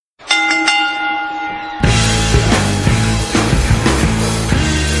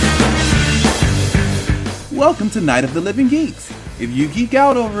Welcome to Night of the Living Geeks. If you geek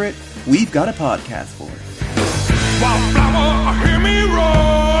out over it, we've got a podcast for it. Wildflower, hear me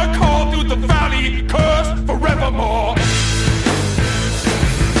roar, call through the valley, cursed forevermore.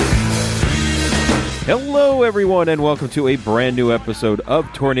 Hello, everyone, and welcome to a brand new episode of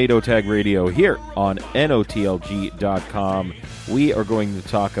Tornado Tag Radio here on NOTLG.com. We are going to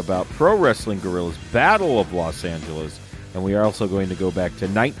talk about Pro Wrestling Guerrillas Battle of Los Angeles, and we are also going to go back to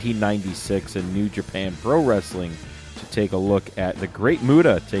 1996 and New Japan Pro Wrestling to take a look at the Great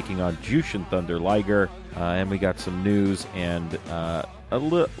Muta taking on Jushin Thunder Liger. And we got some news and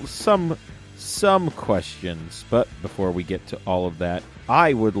some questions. But before we get to all of that,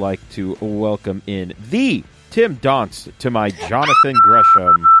 I would like to welcome in the Tim Donst to my Jonathan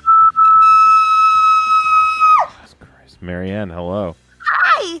Gresham. Jesus Christ. Marianne, hello.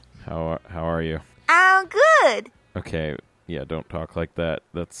 Hi. How are you? I'm good. Okay, yeah, don't talk like that.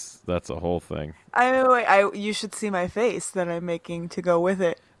 That's a whole thing. You should see my face that I'm making to go with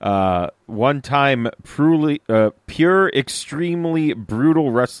it. One time, pure, extremely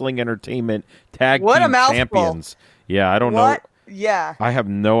brutal wrestling entertainment tag What a team mouthful. champions. Yeah, I don't know. What? Yeah. I have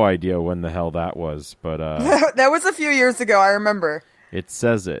no idea when the hell that was, but That was a few years ago, I remember. it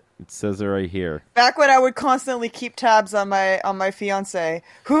says it. It says it right here. Back when I would constantly keep tabs on my fiance,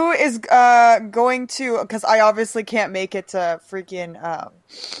 who is going to, because I obviously can't make it to freaking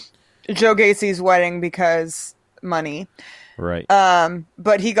Joe Gacy's wedding because money. Right.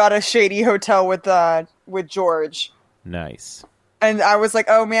 But he got a shady hotel with George. Nice. And I was like,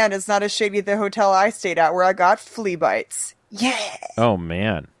 oh man, it's not as shady the hotel I stayed at where I got flea bites. Yeah. Oh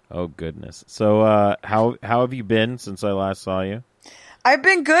man. Oh goodness. So how have you been since I last saw you? I've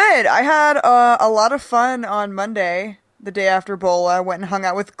been good. I had a lot of fun on Monday, the day after Bola. Went and hung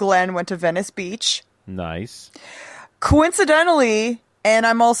out with Glenn, went to Venice Beach. Nice. Coincidentally, and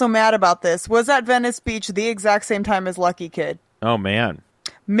I'm also mad about this, was at Venice Beach the exact same time as Lucky Kid. Oh man.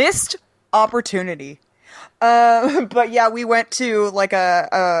 Missed opportunity. But yeah, we went to like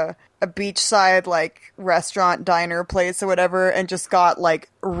a beachside like restaurant, diner place or whatever, and just got like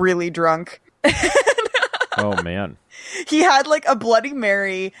really drunk. Oh man. He had like a Bloody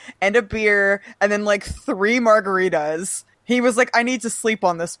Mary and a beer and then like 3 margaritas. He was like, I need to sleep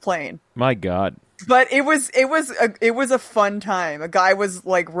on this plane. My God. But it was a fun time. A guy was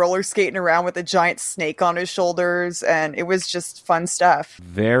like roller skating around with a giant snake on his shoulders, and it was just fun stuff.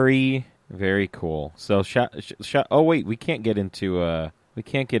 Very, very cool. So, oh wait, we can't get into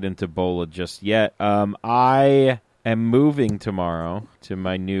Bola just yet. I am moving tomorrow to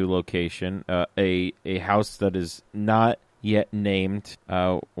my new location, a house that is not yet named.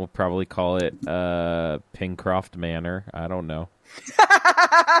 We'll probably call it Pincroft Manor. I don't know.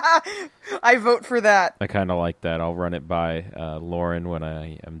 I vote for that. I kind of like that. I'll run it by Lauren when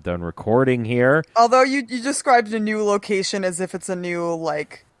I am done recording here. Although you described a new location as if it's a new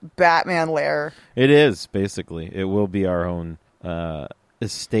like Batman lair. It is, basically. It will be our own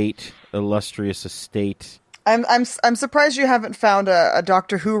estate, illustrious estate. I'm surprised you haven't found a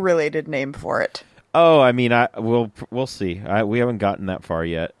Doctor Who related name for it. Oh, I mean, we'll see. We haven't gotten that far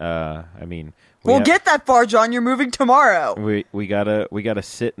yet. We'll get that far, John. You're moving tomorrow. We gotta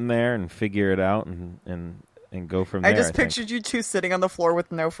sit in there and figure it out and go from there. I just pictured you two sitting on the floor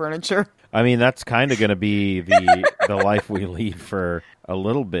with no furniture. I mean, that's kind of going to be the life we lead for a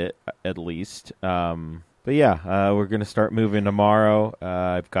little bit, at least. But yeah, we're going to start moving tomorrow.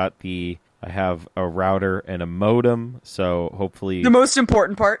 I have a router and a modem, so hopefully... The most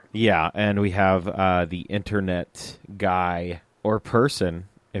important part. Yeah, and we have the internet guy, or person,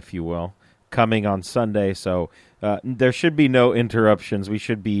 if you will, coming on Sunday, so there should be no interruptions. We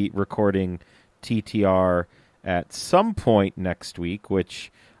should be recording TTR at some point next week,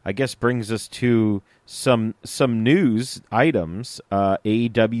 which I guess brings us to some news items.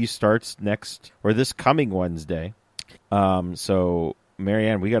 AEW starts this coming Wednesday. So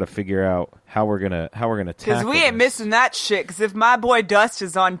Marianne, we got to figure out how we're gonna tackle because we ain't missing that shit. Because if my boy Dust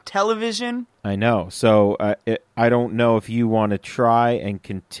is on television, I know. So I don't know if you want to try and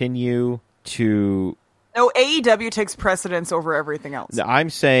continue to. No, AEW takes precedence over everything else. I'm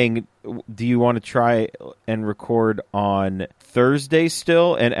saying, do you want to try and record on Thursday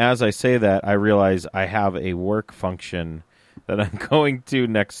still? And as I say that, I realize I have a work function that I'm going to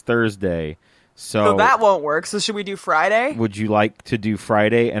next Thursday. So that won't work. So should we do Friday? Would you like to do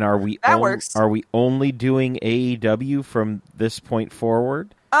Friday? And works. Are we only doing AEW from this point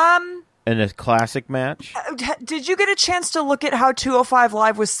forward? In a classic match? Did you get a chance to look at how 205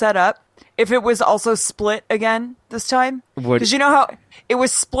 Live was set up? If it was also split again this time? Because you know how it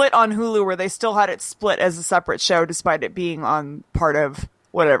was split on Hulu where they still had it split as a separate show despite it being on part of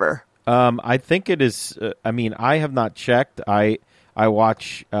whatever. I think it is. I mean, I have not checked. I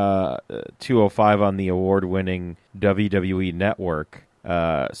watch 205 on the award-winning WWE Network.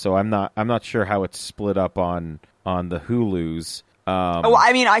 So I'm not sure how it's split up on the Hulus.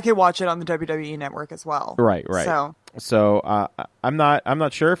 I mean, I could watch it on the WWE Network as well. Right. So I'm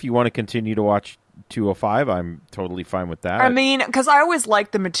not sure if you want to continue to watch 205. I'm totally fine with that. I mean, because I always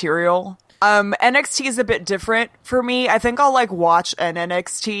like the material. NXT is a bit different for me. I think I'll like watch an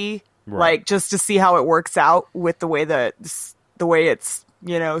NXT like just to see how it works out with the way it's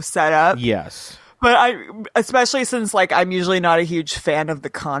set up. Yes. But especially since like I'm usually not a huge fan of the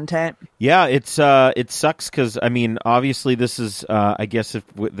content. Yeah, it sucks because I mean, obviously this is I guess if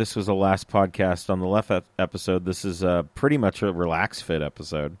this was the last podcast on the left episode, this is pretty much a Relax Fit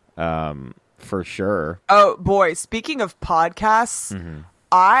episode, for sure. Oh boy, speaking of podcasts,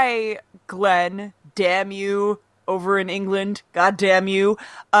 Glenn, damn you, over in England, god damn you,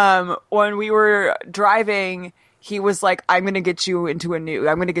 when we were driving. He was like, I'm going to get you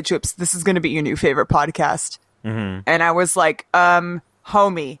this is going to be your new favorite podcast. Mm-hmm. And I was like,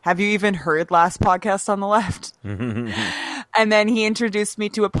 homie, have you even heard last podcast on the left? And then he introduced me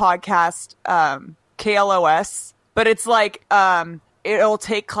to a podcast, KLOS, but it's like, it'll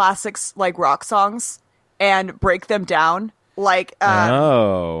take classics like rock songs and break them down. Like,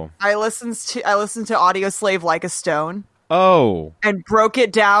 I listened to Audioslave Like a Stone. Oh. And broke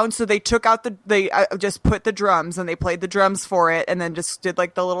it down. So they took out they just put the drums and they played the drums for it and then just did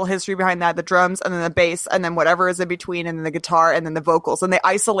like the little history behind that, the drums and then the bass and then whatever is in between and then the guitar and then the vocals. And they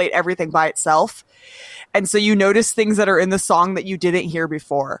isolate everything by itself. And so you notice things that are in the song that you didn't hear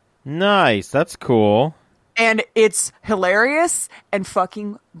before. Nice. That's cool. And it's hilarious and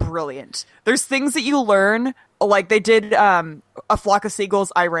fucking brilliant. There's things that you learn, like they did A Flock of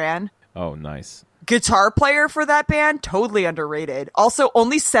Seagulls, I Ran. Oh, nice. Guitar player for that band, totally underrated. Also,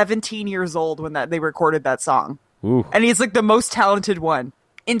 only 17 years old when they recorded that song. Ooh. And he's like the most talented one.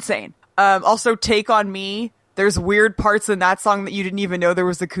 Insane. Also, Take On Me. There's weird parts in that song that you didn't even know there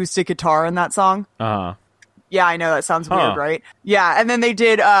was acoustic guitar in that song. Uh-huh. Yeah, I know that sounds weird, right? Yeah, and then they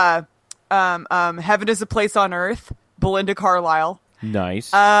did Heaven is a Place on Earth, Belinda Carlisle. Nice.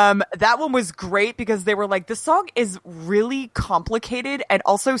 That one was great because they were like, this song is really complicated and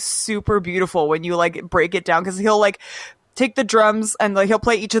also super beautiful when you like break it down, because he'll like take the drums and like he'll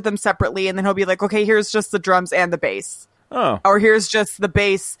play each of them separately and then he'll be like, okay, here's just the drums and the bass. Oh. Or here's just the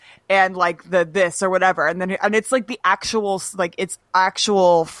bass and like the this or whatever. And then it's like the actual, like it's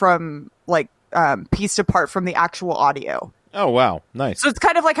actual from like pieced apart from the actual audio. Oh, wow. Nice. So it's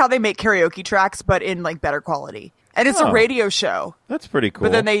kind of like how they make karaoke tracks, but in like better quality. And it's a radio show. That's pretty cool.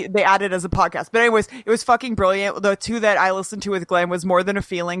 But then they added as a podcast. But anyways, it was fucking brilliant. The two that I listened to with Glenn was More Than a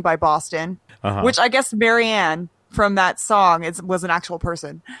Feeling by Boston, which I guess Marianne from that song was an actual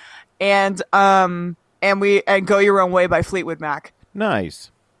person. And Go Your Own Way by Fleetwood Mac. Nice.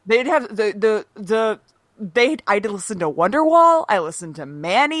 They'd have I listened to Wonderwall. I listened to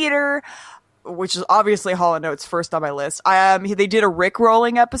Maneater, which is obviously Hall & Oates first on my list. They did a Rick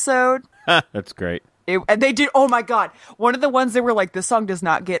Rolling episode. That's great. And they did, oh my god, one of the ones they were like, this song does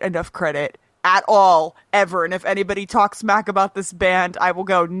not get enough credit at all, ever. And if anybody talks smack about this band, I will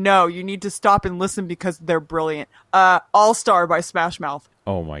go, no, you need to stop and listen because they're brilliant. All Star by Smash Mouth.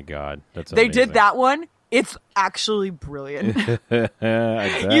 Oh my god, that's They amazing. did that one. It's actually brilliant. I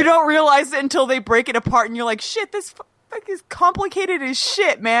bet. You don't realize it until they break it apart and you're like, shit, this is complicated as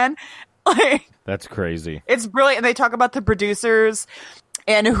shit, man. Like, that's crazy. It's brilliant. And they talk about the producers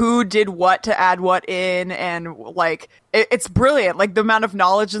and who did what to add what in, and like it's brilliant, like the amount of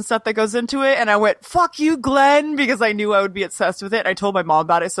knowledge and stuff that goes into it. And I went, fuck you, Glenn, because I knew I would be obsessed with it. I told my mom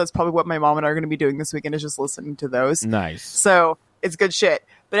about it, so it's probably what my mom and I are going to be doing this weekend, is just listening to those. Nice. So it's good shit.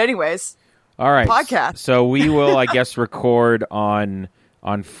 But anyways, all right, podcast. So we will, I guess, record on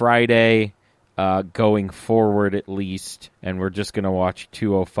Friday, going forward at least, and we're just going to watch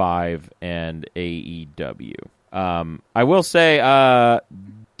 205 and AEW. I will say,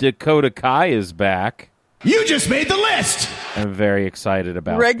 Dakota Kai is back. You just made the list! I'm very excited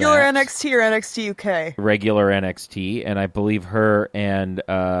about regular that. NXT or NXT UK? Regular NXT, and I believe her and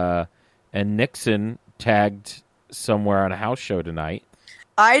Nixon tagged somewhere on a house show tonight.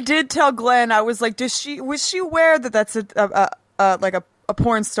 I did tell Glenn, I was like, was she aware that that's a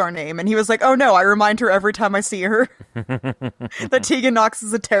porn star name? And he was like, oh no, I remind her every time I see her that Tegan Nox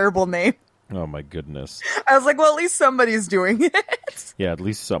is a terrible name. Oh my goodness. I was like, well, at least somebody's doing it. Yeah, at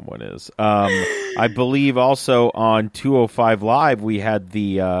least someone is. I believe also on 205 Live we had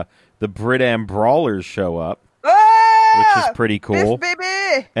the Brit Am Brawlers show up, which is pretty cool. Biff,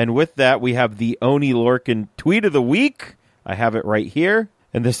 baby! And with that we have the Oni Lorcan tweet of the week. I have it right here.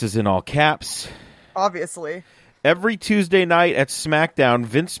 and this is in all caps. Obviously. Every Tuesday night at SmackDown,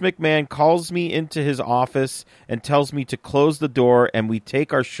 Vince McMahon calls me into his office and tells me to close the door, and we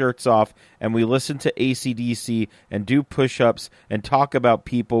take our shirts off and we listen to AC/DC and do push-ups and talk about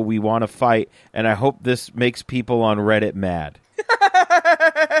people we want to fight, and I hope this makes people on Reddit mad.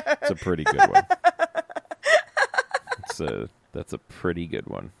 It's a pretty good one. That's a pretty good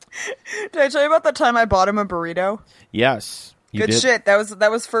one. Did I tell you about the time I bought him a burrito? Yes. You Good did. shit. That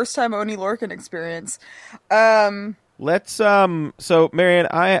was first time Oni Lorcan experience. Let's so Marianne,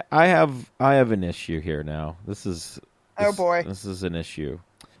 I have an issue here now. This is an issue.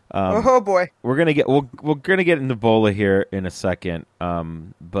 Oh boy. We're gonna get into Bola here in a second.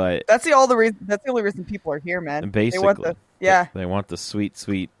 But That's the only reason people are here, man. basically, they want the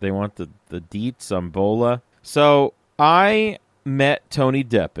sweet. They want the deets on Bola. So I met Tony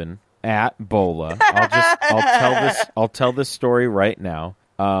Deppen at Bola. I'll tell this story right now.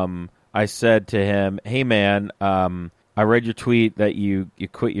 I said to him, "Hey man, I read your tweet that you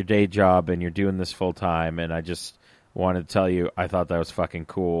quit your day job and you're doing this full time, and I just wanted to tell you I thought that was fucking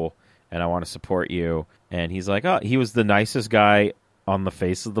cool, and I want to support you." And he's like, "Oh, he was the nicest guy on the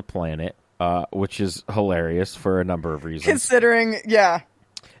face of the planet," which is hilarious for a number of reasons. Considering, yeah.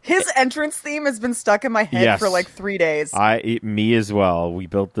 His entrance theme has been stuck in my head for like 3 days. Me as well. We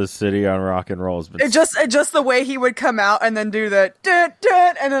built this city on rock and roll. It just the way he would come out and then do the dun,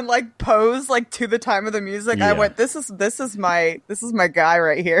 dun, and then like pose like to the time of the music. Yeah. I went, this is my guy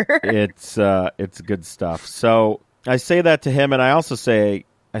right here. It's good stuff. So I say that to him, and I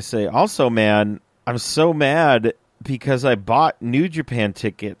say also, man, I'm so mad because I bought New Japan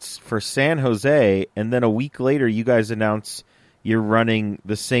tickets for San Jose, and then a week later you guys announce you're running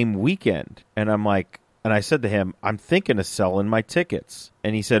the same weekend. And I'm like, and I said to him, I'm thinking of selling my tickets.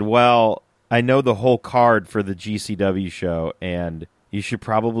 And he said, well, I know the whole card for the GCW show, and you should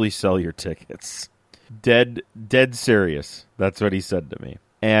probably sell your tickets. Dead serious. That's what he said to me.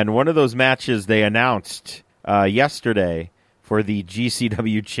 And one of those matches they announced yesterday for the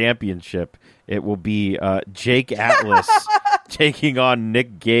GCW championship, it will be Jake Atlas taking on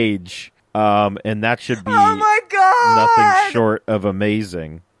Nick Gage. And that should be oh my God! nothing short of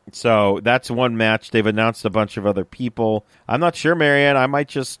amazing. So that's one match. They've announced a bunch of other people. I'm not sure, Marianne. I might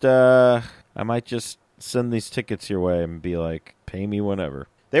just send these tickets your way and be like, pay me whenever.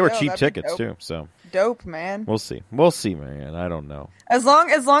 They were cheap tickets too, so dope, man. We'll see, Marianne. I don't know. As long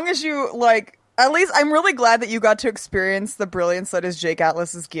as you like, at least I'm really glad that you got to experience the brilliance that is Jake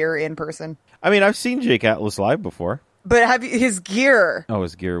Atlas's gear in person. I mean, I've seen Jake Atlas live before. But have you his gear? Oh,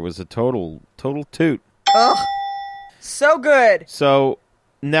 his gear was a total toot. Ugh, so good. So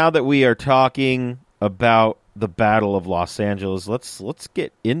now that we are talking about the Battle of Los Angeles, let's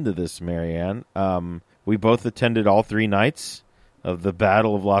get into this, Marianne. We both attended all 3 nights of the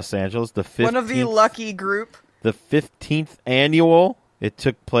Battle of Los Angeles. The 15th, one of the lucky group. The 15th annual. It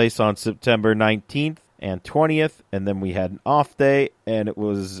took place on September 19th and 20th, and then we had an off day, and it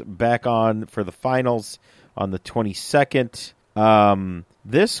was back on for the finals on the 22nd.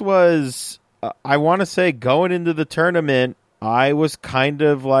 This was, I want to say, going into the tournament, I was kind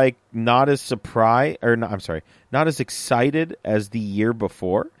of like not as excited as the year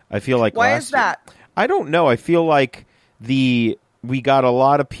before. I feel like why is that? I don't know. I feel like we got a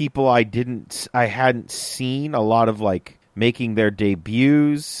lot of people I hadn't seen, a lot of like making their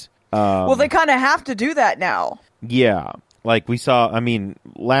debuts. Well, they kind of have to do that now. Yeah, like we saw. I mean,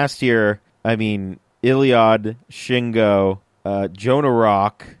 last year. I mean, Iliad, Shingo, Jonah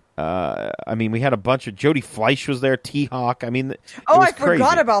Rock. I mean, we had a bunch of Jody Fleisch was there. T-Hawk. I mean, I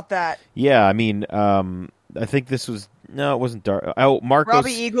forgot about that. Yeah, I mean, I think this was it wasn't Dark. Oh,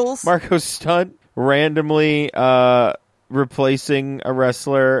 Robbie Eagles. Marcos Stunt randomly replacing a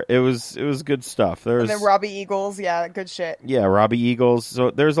wrestler. It was good stuff. And then Robbie Eagles, yeah, good shit. Yeah, Robbie Eagles.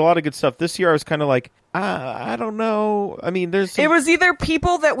 So there's a lot of good stuff. This year I was kind of like, I don't know. I mean, it was either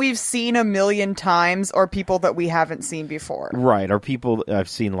people that we've seen a million times or people that we haven't seen before. Right, or people I've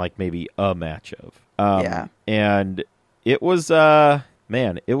seen like maybe a match of. Yeah. And it was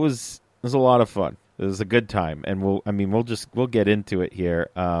man, it was a lot of fun. It was a good time, and we'll get into it here.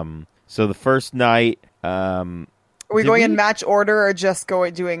 So the first night, are we going in match order or just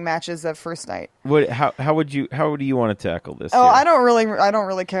doing matches of first night? How do you want to tackle this? Oh, I don't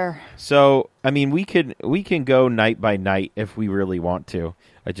really care. So, I mean, we can go night by night if we really want to.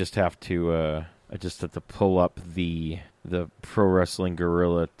 I just have to pull up the Pro Wrestling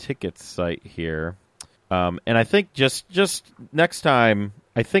Guerrilla tickets site here. And I think just next time,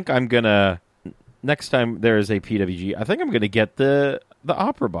 next time there is a PWG, I think I'm gonna get the the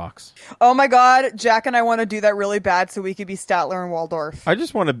Opera Box. Oh my god, Jack and I want to do that really bad so we could be Statler and Waldorf. I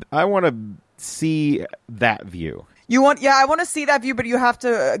want to see that view. You want? Yeah, I want to see that view, but you have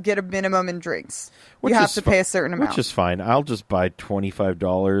to get a minimum in drinks. You have to pay a certain amount. Which is fine. I'll just buy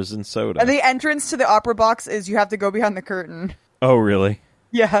 $25 in soda. And the entrance to the Opera Box is you have to go behind the curtain. Oh, really?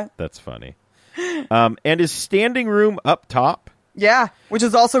 Yeah. That's funny. And is standing room up top? Yeah, which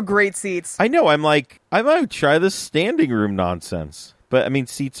is also great seats. I know. I'm like, I might try this standing room nonsense. But, I mean,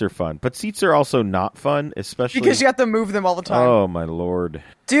 seats are fun. But seats are also not fun, especially... Because you have to move them all the time. Oh, my lord.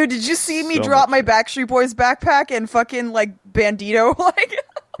 Dude, did you see me drop my Backstreet Boys backpack and fucking, like, Bandito?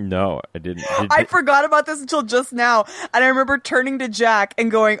 No, I didn't. I forgot about this until just now. And I remember turning to Jack and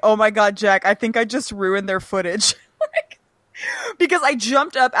going, oh my god, Jack, I think I just ruined their footage. Because I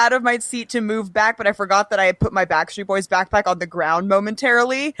jumped up out of my seat to move back, but I forgot that I had put my Backstreet Boys backpack on the ground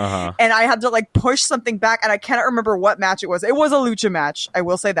momentarily. Uh-huh. And I had to, like, push something back, and I cannot remember what match it was. It was a lucha match, I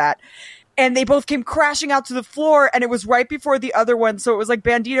will say that. And they both came crashing out to the floor, and it was right before the other one, so it was like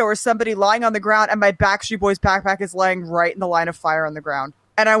Bandito or somebody lying on the ground, and my Backstreet Boys backpack is lying right in the line of fire on the ground.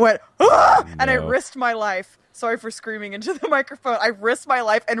 And I went, ah! And I risked my life. Sorry for screaming into the microphone. I risked my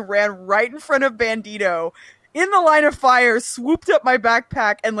life and ran right in front of Bandito in the line of fire, swooped up my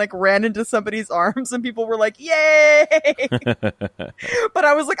backpack, and, like, ran into somebody's arms, and people were like, yay! But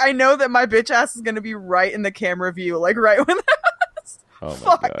I was like, I know that my bitch ass is going to be right in the camera view, like, right when that Oh,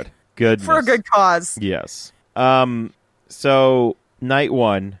 my God. Goodness. For a good cause. Yes. So, night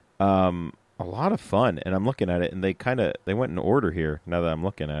one, a lot of fun, and I'm looking at it, and they went in order here, now that I'm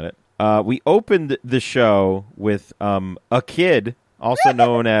looking at it. We opened the show with a kid, also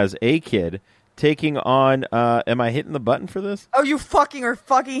known as A Kid, taking on, am I hitting the button for this? Oh, you fucking are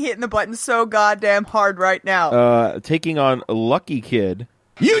fucking hitting the button so goddamn hard right now. Taking on Lucky Kid.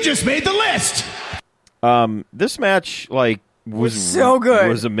 You just made the list! This match, like, was so good. It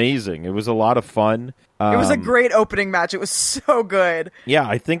was amazing. It was a lot of fun. It was a great opening match. It was so good. Yeah,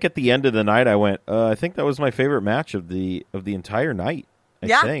 I think at the end of the night, I went, I think that was my favorite match of the entire night. I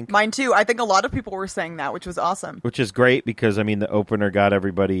think. Mine too. I think a lot of people were saying that, which was awesome. Which is great because, I mean, the opener got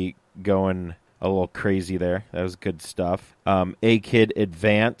everybody going a little crazy there. That was good stuff. A Kid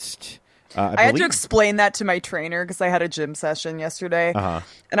advanced. I had to explain that to my trainer because I had a gym session yesterday. Uh-huh.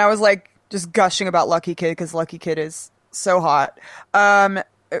 And I was like just gushing about Lucky Kid because Lucky Kid is so hot.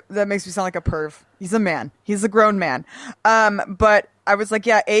 That makes me sound like a perv. He's a man. He's a grown man. But I was like,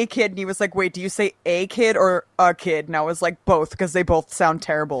 yeah, A Kid. And he was like, wait, do you say A Kid or a kid? And I was like, both, because they both sound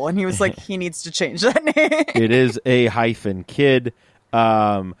terrible. And he was like, he needs to change that name. It is A-Kid.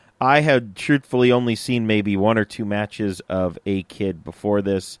 I had truthfully only seen maybe one or two matches of A Kid before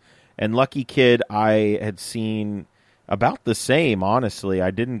this. And Lucky Kid, I had seen about the same, honestly.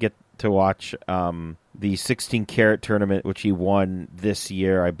 I didn't get to watch the 16 Carat tournament, which he won this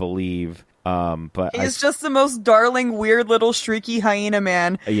year, I believe. But he's just the most darling, weird little streaky hyena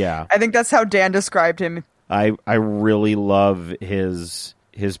man. Yeah. I think that's how Dan described him. I really love his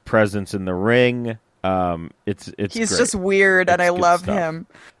presence in the ring. He's he's great. just weird, and I love him.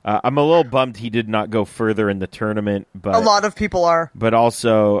 I'm a little bummed he did not go further in the tournament, but a lot of people are. But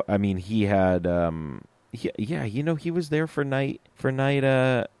also, I mean, he had, he was there for night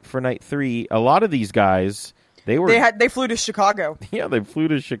 3. A lot of these guys, they flew to Chicago. Yeah, they flew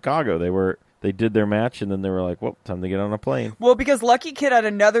to Chicago. They did their match, and then they were like, well, time to get on a plane. Well, because Lucky Kid had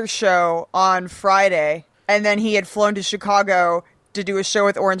another show on Friday, and then he had flown to Chicago to do a show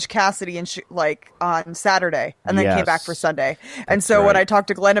with Orange Cassidy on Saturday, and then came back for Sunday. And so when I talked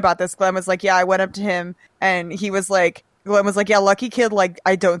to Glenn about this, Glenn was like, yeah, I went up to him, and Glenn was like, yeah, Lucky Kid, like,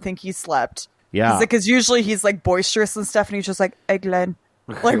 I don't think he slept. Yeah. He's like, because usually he's like boisterous and stuff, and he's just like, hey, Glenn.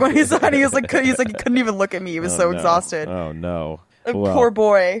 Like when he's on, he couldn't even look at me. He was exhausted. Oh no. Well, poor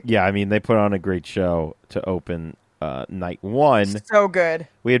boy. Yeah, I mean, they put on a great show to open night one. So good.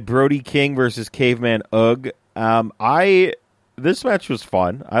 We had Brody King versus Caveman Ugg. This match was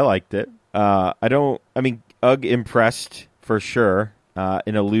fun. I liked it. Ugg impressed for sure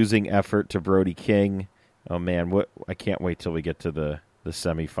in a losing effort to Brody King. Oh man, I can't wait till we get to the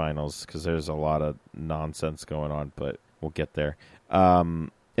semifinals because there's a lot of nonsense going on, but we'll get there.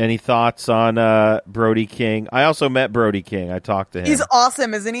 Any thoughts on Brody King? I also met Brody King. I talked to him. He's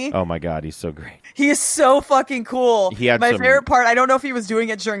awesome, isn't he? Oh my god, he's so great. He is so fucking cool. He had my favorite part, I don't know if he was doing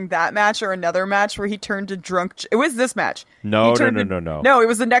it during that match or another match where he turned to drunk. It was this match. No. No, it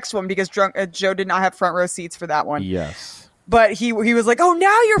was the next one because drunk Joe did not have front row seats for that one. Yes. But he was like, "Oh,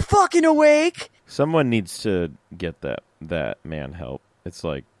 now you're fucking awake." Someone needs to get that man help. It's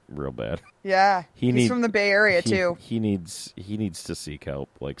like real bad. Yeah, he's from the Bay Area too. He needs to seek help,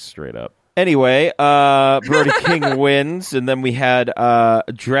 like straight up. Anyway, Brody King wins, and then we had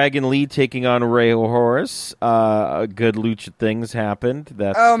Dragon Lee taking on Rey Horus. Good lucha things happened.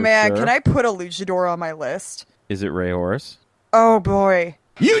 That's Oh for man, sure. can I put a luchador on my list? Is it Rey Horus? Oh boy.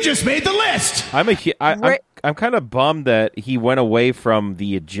 You just made the list! I'm kind of bummed that he went away from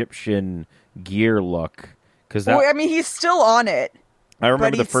the Egyptian gear look, because Well, I mean, he's still on it. I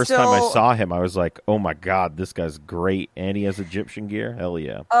remember but the he's first time I still- saw him, I was like, "Oh my god, this guy's great!" And he has Egyptian gear. Hell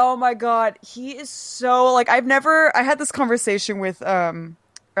yeah! Oh my god, he is so like I had this conversation with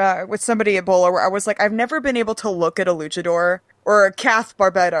somebody at Bola where I was like, I've never been able to look at a luchador or Kath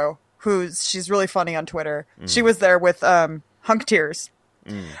Barbetto, she's really funny on Twitter. She was there with Hunk Tears.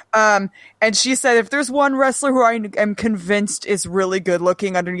 And she said, if there's one wrestler who I am convinced is really good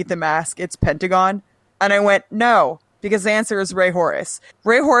looking underneath the mask, it's Pentagon. And I went, no, because the answer is Rey Horus.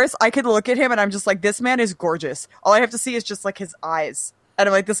 Rey Horus, I could look at him and I'm just like, this man is gorgeous. All I have to see is just like his eyes. And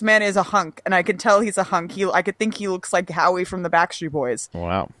I'm like, this man is a hunk. And I can tell he's a hunk. I could think he looks like Howie from the Backstreet Boys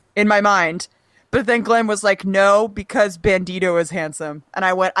Wow. in my mind. But then Glenn was like, no, because Bandito is handsome. And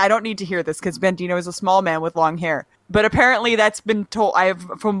I went, I don't need to hear this because Bandito is a small man with long hair. But apparently that's been told, I have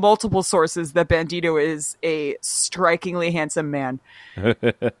from multiple sources that Bandito is a strikingly handsome man.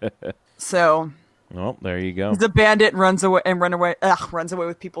 So Well, there you go. he's a bandit and runs away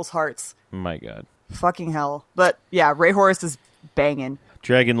with people's hearts. My god. Fucking hell. But yeah, Rey Horus is banging.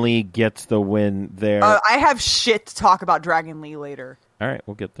 Dragon Lee gets the win there. I have shit to talk about Dragon Lee later. All right,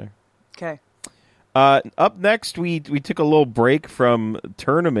 we'll get there. Okay. Up next, we took a little break from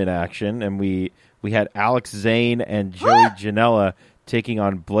tournament action, and we had Alex Zane and Joey Janela taking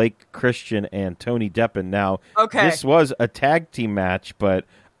on Blake Christian and Tony Deppen. Now, Okay. this was a tag team match, but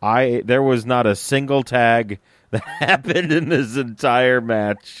there was not a single tag that happened in this entire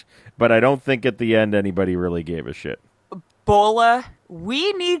match. But I don't think at the end anybody really gave a shit. Bola,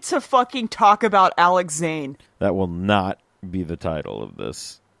 we need to fucking talk about Alex Zane. That will not be the title of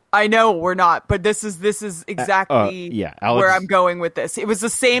this. I know we're not, but this is exactly yeah, Alex- where I'm going with this. It was the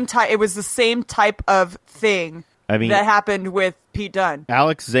same type. It was the same type of thing that happened with Pete Dunne.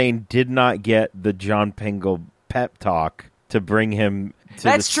 Alex Zane did not get the John Pingle pep talk to bring him to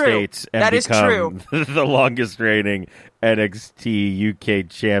That's the true. States and That is become the longest reigning NXT UK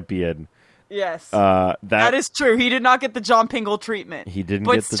champion. Yes, That is true. He did not get the John Pingle treatment. He didn't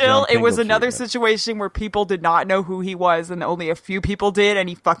but get the still, John it was Pingle another treatment. situation where people did not know who he was, and only a few people did, and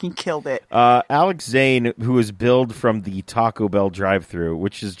he fucking killed it. Alex Zane, who is billed from the Taco Bell drive-thru,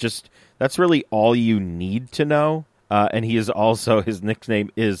 which is that's really all you need to know. And he is also, his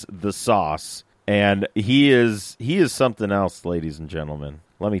nickname is The Sauce. And he is something else, ladies and gentlemen.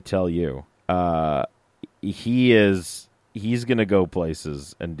 Let me tell you. He's going to go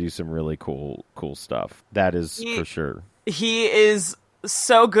places and do some really cool stuff. That is for sure. He is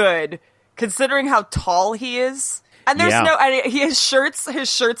so good, considering how tall he is. And there's his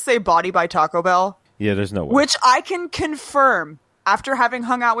shirts say Body by Taco Bell. Yeah, there's no way. Which I can confirm, after having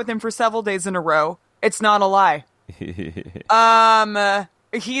hung out with him for several days in a row, it's not a lie.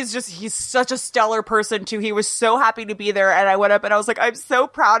 He's such a stellar person too. He was so happy to be there, and I went up and I was like, I'm so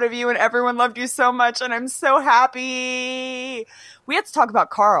proud of you, and everyone loved you so much, and I'm so happy. We had to talk about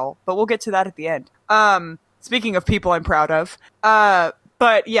Carl, but we'll get to that at the end. Speaking of people I'm proud of.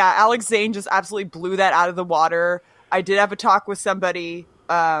 But yeah, Alex Zane just absolutely blew that out of the water. I did have a talk with somebody,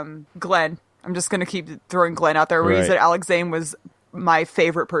 Glenn. I'm just going to keep throwing Glenn out there, where he Right. said Alex Zane was my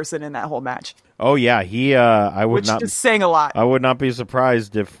favorite person in that whole match. Oh yeah, he. Which is saying a lot. I would not be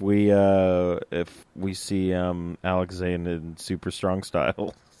surprised if we see Alex Zane in Super Strong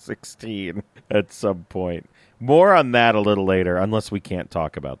Style 16 at some point. More on that a little later, unless we can't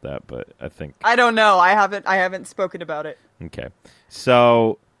talk about that. But I think I don't know. I haven't spoken about it. okay.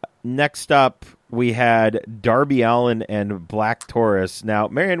 So next up, we had Darby Allin and Black Taurus. Now,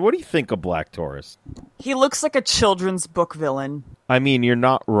 Marion, what do you think of Black Taurus? He looks like a children's book villain. I mean, you're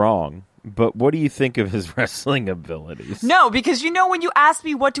not wrong. But what do you think of his wrestling abilities? No, because when you ask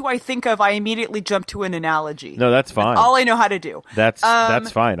me what do I think of, I immediately jump to an analogy. No, that's fine. All I know how to do. That's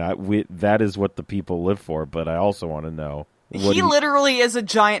fine. That is what the people live for. But I also want to know. He literally is a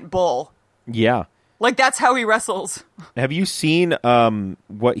giant bull. Yeah. Like, that's how he wrestles. Have you seen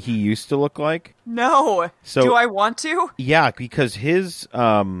what he used to look like? No. So- do I want to? Yeah, because his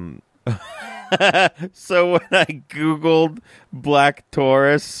so when I Googled Black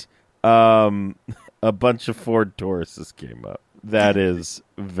Taurus, a bunch of Ford Tauruses came up. That is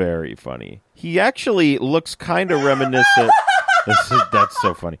very funny. He actually looks kind of reminiscent. That's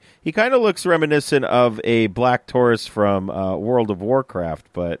so funny. He kind of looks reminiscent of a Black Taurus from World of Warcraft,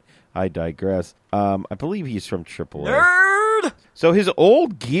 but I digress. I believe he's from AAA. Lord. So his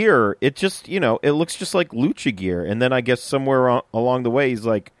old gear, it just, it looks just like lucha gear. And then I guess somewhere along the way, he's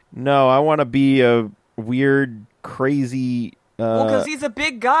like, no, I want to be a weird, crazy... Well, because he's a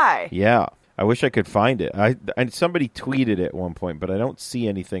big guy. Yeah. I wish I could find it. Somebody tweeted it at one point, but I don't see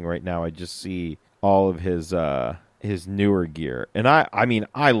anything right now. I just see all of his newer gear. And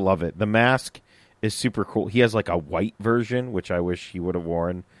I love it. The mask is super cool. He has like a white version, which I wish he would have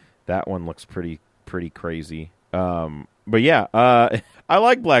worn. That one looks pretty crazy. But yeah, I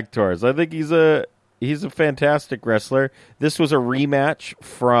like Black Taurus. I think he's a fantastic wrestler. This was a rematch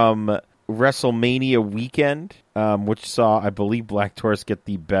from WrestleMania weekend, which saw, I believe, Black Taurus get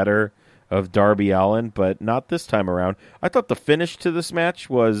the better of Darby Allin, but not this time around. I thought the finish to this match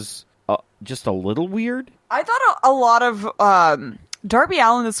was just a little weird. I thought a lot of Darby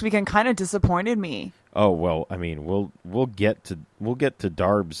Allin this weekend kind of disappointed me. Oh well, I mean, we'll get to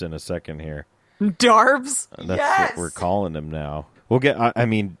Darbs in a second here. Darbs? That's yes! what we're calling him now. We'll get. I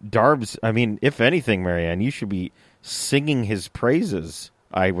mean, Darbs. I mean, if anything, Marianne, you should be singing his praises.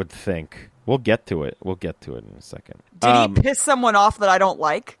 I would think. We'll get to it. We'll get to it in a second. Did he piss someone off that I don't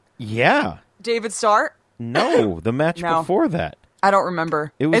like? Yeah. David Starr? No, the match before that. I don't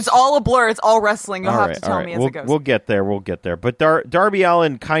remember. It's all a blur. It's all wrestling. You'll have to tell me as it goes. We'll get there. But Darby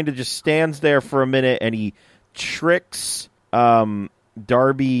Allin kind of just stands there for a minute, and he tricks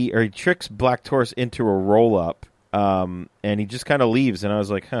he tricks Black Taurus into a roll up, and he just kind of leaves. And I was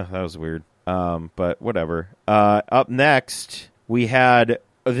like, that was weird. But whatever. Up next, we had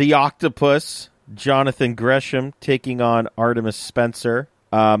the Octopus, Jonathan Gresham, taking on Artemis Spencer.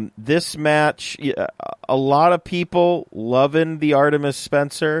 This match, a lot of people loving the Artemis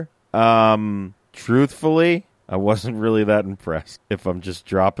Spencer. Truthfully, I wasn't really that impressed, if I'm just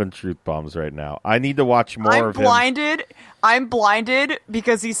dropping truth bombs right now. I need to watch more of him. I'm blinded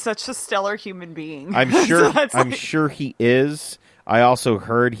because he's such a stellar human being. I'm sure I'm sure he is. I also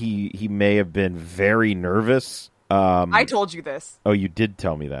heard he may have been very nervous. I told you this. Oh, you did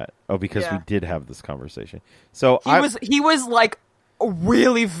tell me that. Oh, because we did have this conversation. So he was like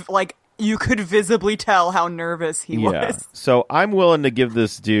really, like, you could visibly tell how nervous he was. So I'm willing to give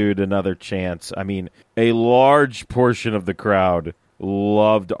this dude another chance. I mean, a large portion of the crowd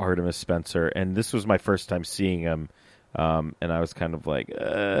loved Artemis Spencer, and this was my first time seeing him. And I was kind of like,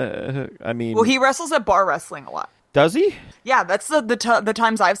 well, he wrestles at bar wrestling a lot. Does he? Yeah, that's the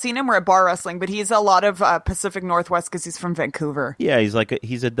times I've seen him were at bar wrestling, but he's a lot of Pacific Northwest because he's from Vancouver. Yeah, he's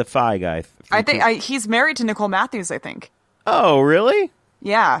a Defy guy. I think he's married to Nicole Matthews, I think. Oh, really?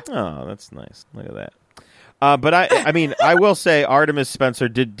 Yeah. Oh, that's nice. Look at that. But I mean, I will say Artemis Spencer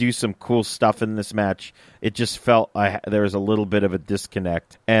did do some cool stuff in this match. It just felt there was a little bit of a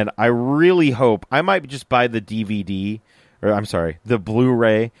disconnect. And I really hope, I might just buy the DVD, or I'm sorry, the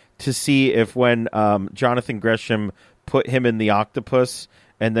Blu-ray, to see if when Jonathan Gresham put him in the octopus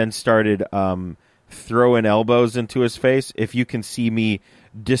and then started throwing elbows into his face, if you can see me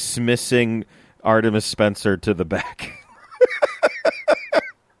dismissing Artemis Spencer to the back.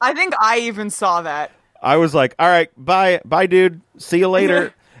 I think I even saw that. I was like, all right, bye, dude. See you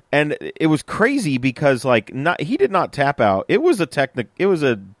later. And it was crazy because he did not tap out. It was a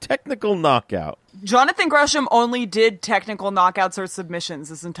technical knockout. Jonathan Gresham only did technical knockouts or submissions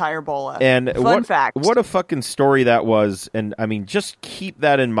this entire bola. And Fun fact. What a fucking story that was. And I mean, just keep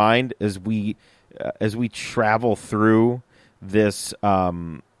that in mind as we travel through this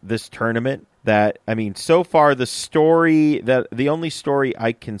this tournament. That, I mean, so far the only story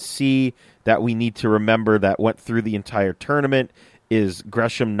I can see that we need to remember that went through the entire tournament is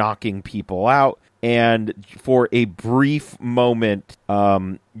Gresham knocking people out. And for a brief moment,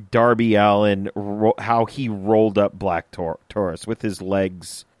 Darby Allin, how he rolled up Black Taurus with his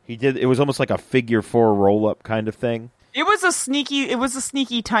legs. It was almost like a figure 4 roll up kind of thing. It was a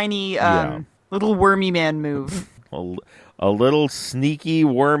sneaky, tiny, little wormy man move. A little sneaky,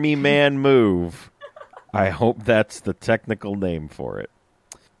 wormy man move. I hope that's the technical name for it.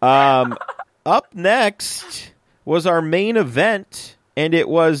 Up next was our main event, and it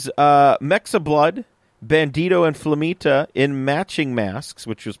was Mexa Blood, Bandito, and Flamita in matching masks,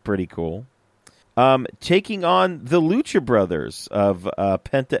 which was pretty cool. Taking on the Lucha Brothers of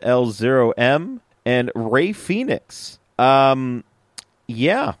Penta El Zero M and Rey Fenix.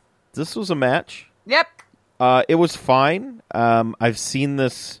 Yeah, this was a match. Yep. It was fine. I've seen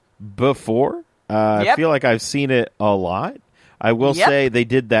this before. I feel like I've seen it a lot. I will say they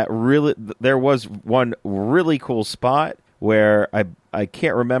did that really. There was one really cool spot where I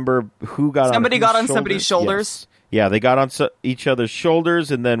can't remember who got somebody on got on somebody's shoulders. Yes. Yeah, they got on each other's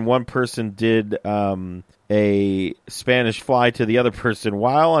shoulders, and then one person did a Spanish fly to the other person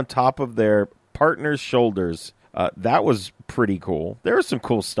while on top of their partner's shoulders. That was pretty cool. There was some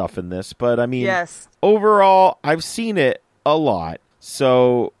cool stuff in this, but I mean, Yes. overall, I've seen it a lot.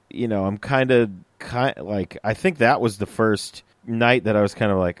 So, I'm kind of like, I think that was the first night that I was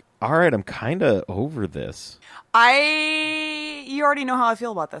kind of like, all right, I'm kind of over this. You already know how I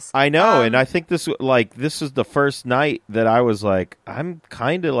feel about this. I know, and I think this is the first night that I was like, I'm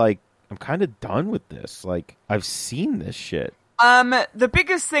kind of done with this. Like, I've seen this shit. The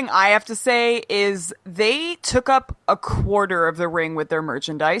biggest thing I have to say is they took up a quarter of the ring with their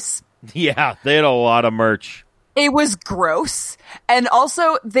merchandise. Yeah, they had a lot of merch. It was gross. And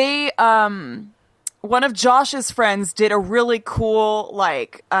also they, one of Josh's friends did a really cool,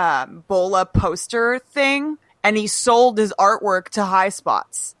 Bola poster thing, and he sold his artwork to High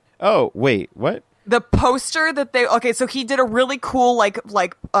Spots. Oh, wait, what? The poster that so he did a really cool,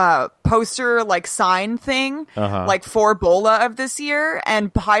 poster, sign thing, for Bola of this year,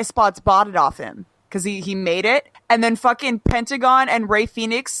 and High Spots bought it off him, because he made it, and then fucking Pentagon and Ray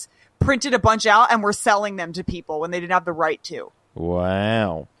Phoenix printed a bunch out and were selling them to people when they didn't have the right to.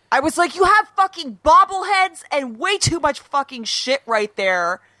 Wow. I was like, you have fucking bobbleheads and way too much fucking shit right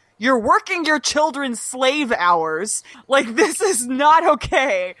there. You're working your children's slave hours. Like, this is not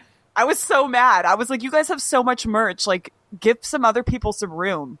okay. I was so mad. I was like, you guys have so much merch. Like, give some other people some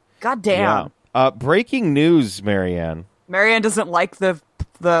room. God damn. Yeah. Breaking news, Marianne. Marianne doesn't like the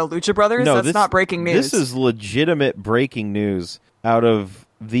Lucha Brothers? No, That's not breaking news. This is legitimate breaking news out of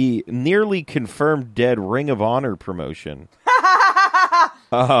the nearly confirmed dead Ring of Honor promotion.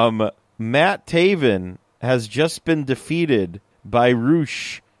 Matt Taven has just been defeated by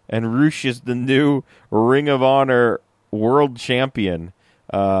Rush, and Rush is the new Ring of Honor world champion.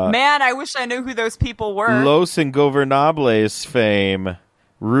 Man, I wish I knew who those people were. Los Ingobernables fame.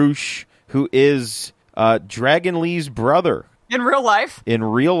 Rush, who is Dragon Lee's brother. In real life? In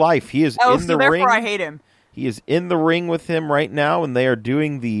real life. He is in the ring. Therefore I hate him. He is in the ring with him right now, and they are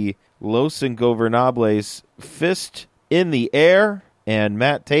doing the Los Ingobernables fist in the air. And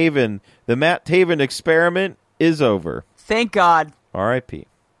the Matt Taven experiment is over. Thank God. R.I.P.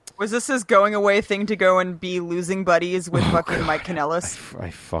 Was this his going away thing to go and be losing buddies with fucking Mike Kanellis? I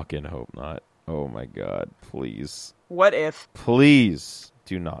fucking hope not. Oh my God. Please. What if? Please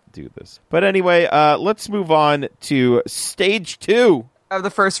do not do this. But anyway, let's move on to stage 2 of the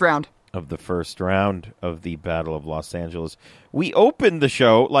first round. Of the first round of the Battle of Los Angeles. We opened the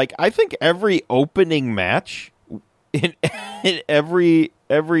show, I think every opening match in every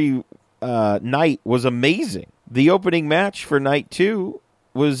night was amazing. The opening match for night 2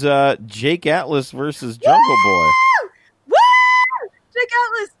 was Jake Atlas versus Jungle Boy. Woo! Jake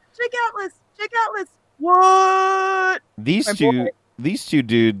Atlas. What? These two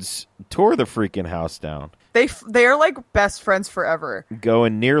dudes tore the freaking house down. They are like best friends forever.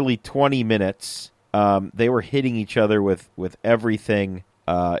 Going nearly 20 minutes. They were hitting each other with everything.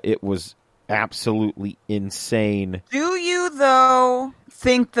 It was absolutely insane. Do you, though,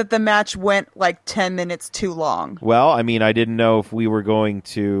 think that the match went 10 minutes too long? Well, I mean, I didn't know if we were going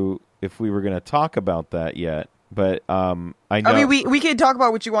to talk about that yet. But I know. I mean, we can talk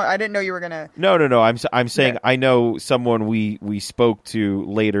about what you want. I didn't know you were gonna. No. I'm saying I know someone we spoke to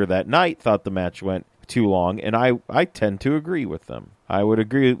later that night thought the match went too long, and I tend to agree with them. I would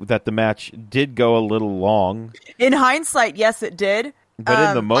agree that the match did go a little long. In hindsight, yes, it did. But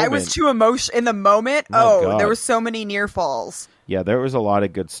in the moment, I was too emotional. In the moment, there were so many near falls. Yeah, there was a lot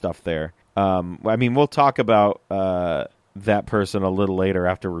of good stuff there. I mean, we'll talk about that person a little later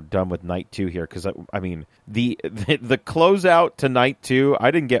after we're done with night 2 here, because I mean the closeout to night 2,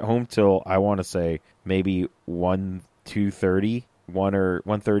 I didn't get home till I want to say maybe 1:30, 1 or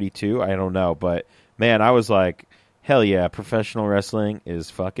 1:32, I don't know, but man, I was like, hell yeah, professional wrestling is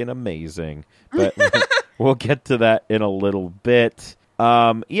fucking amazing. But we'll get to that in a little bit.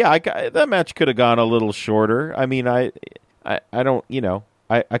 That match could have gone a little shorter. I mean, I don't,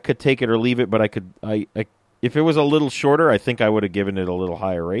 I could take it or leave it, but I if it was a little shorter, I think I would have given it a little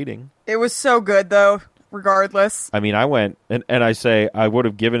higher rating. It was so good, though, regardless. I mean, I went, and I say I would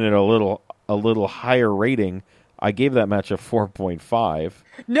have given it a little higher rating. I gave that match a 4.5.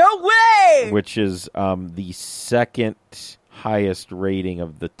 No way! Which is the second highest rating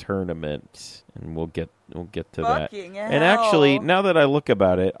of the tournament. And we'll get to Fucking that. Hell. And actually, now that I look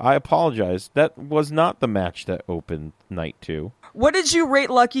about it, I apologize. That was not the match that opened night 2. What did you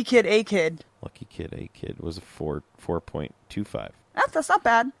rate Lucky Kid A-Kid? Lucky Kid A-Kid was a 4.25. That's not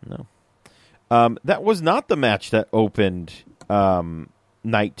bad. No. That was not the match that opened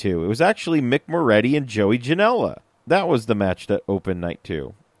night 2. It was actually Mick Moretti and Joey Janela. That was the match that opened night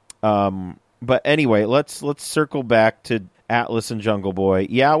 2. But anyway, let's circle back to Atlas and Jungle Boy.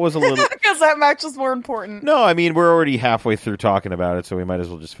 Yeah, it was a little... Because that match was more important. No, I mean, we're already halfway through talking about it, so we might as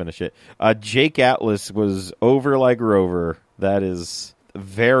well just finish it. Jake Atlas was over like Rover. That is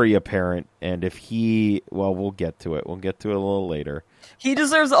very apparent. And if we'll get to it. We'll get to it a little later. He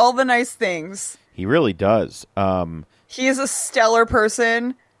deserves all the nice things. He really does. He is a stellar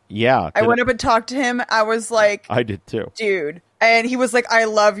person. Yeah. I went up and talked to him. I was like... I did too. Dude. And he was like, I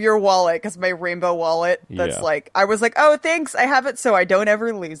love your wallet, because my rainbow wallet, that's I was like, oh, thanks, I have it so I don't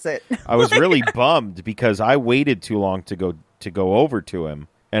ever lose it. I was really bummed because I waited too long to go over to him.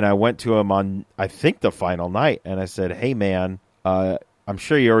 And I went to him on, I think, the final night. And I said, hey, man, I'm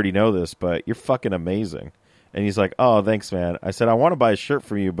sure you already know this, but you're fucking amazing. And he's like, oh, thanks, man. I said, I want to buy a shirt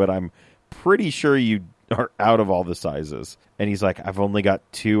from you, but I'm pretty sure you are out of all the sizes. And he's like, I've only got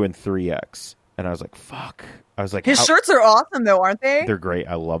 2 and 3X. And I was like, fuck. I was like, his shirts are awesome, though, aren't they? They're great.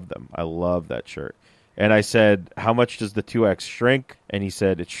 I love them. I love that shirt. And I said, how much does the 2X shrink? And he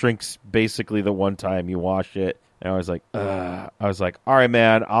said, it shrinks basically the one time you wash it. And I was like, all right,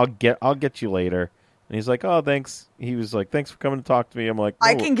 man, I'll get you later. And he's like, oh, thanks. He was like, thanks for coming to talk to me. I'm like,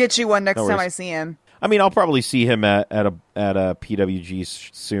 I can get you one next time I see him. I mean, I'll probably see him at a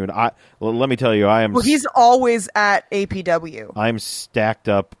PWG soon. Let me tell you, I am. Well, he's always at APW. I'm stacked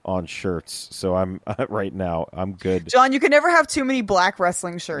up on shirts, so I'm right now. I'm good. John, you can never have too many black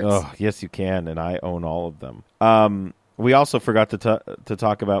wrestling shirts. Oh, yes, you can, and I own all of them. We also forgot to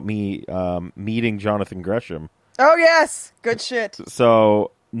talk about me meeting Jonathan Gresham. Oh yes, good shit.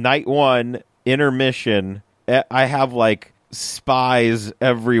 So night 1 intermission, I have like spies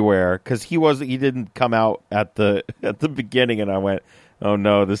everywhere because he didn't come out at the beginning, and I went, oh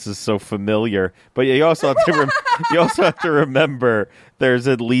no, this is so familiar. But you also have to remember there's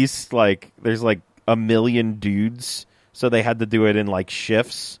at least there's a million dudes, so they had to do it in like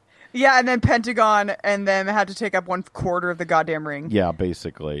shifts. Yeah, and then Pentagon and them had to take up 1/4 of the goddamn ring. Yeah,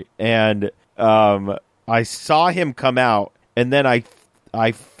 basically. And I saw him come out, and then I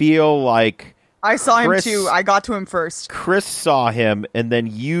feel like I saw him too. I got to him first. Chris saw him, and then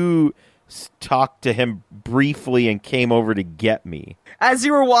you talked to him briefly and came over to get me. As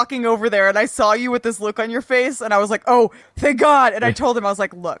you were walking over there, and I saw you with this look on your face, and I was like, oh, thank God. And I told him, I was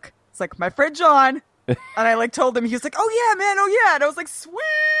like, look, it's like my friend John. And I told him, he was like, oh yeah, man, oh yeah. And I was like, sweet.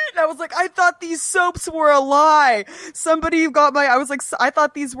 And I was like, I thought these soaps were a lie. Somebody got I was like, I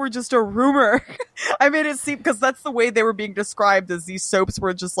thought these were just a rumor. I made it seem, because that's the way they were being described, as these soaps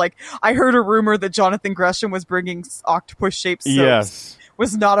were just like, I heard a rumor that Jonathan Gresham was bringing octopus-shaped soaps. Yes.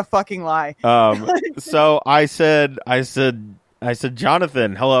 Was not a fucking lie. So I said,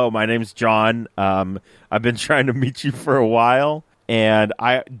 Jonathan, hello, my name's John. I've been trying to meet you for a while. And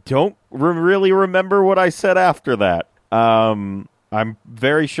I don't really remember what I said after that. I'm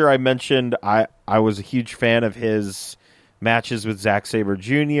very sure I mentioned I was a huge fan of his matches with Zack Sabre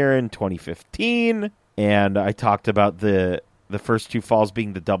Jr. in 2015. And I talked about the first 2 falls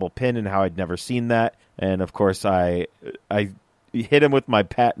being the double pin and how I'd never seen that. And, of course, I hit him with my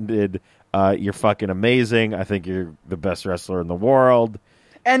patented, you're fucking amazing. I think you're the best wrestler in the world.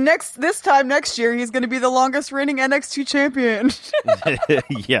 And this time next year, he's going to be the longest reigning NXT champion.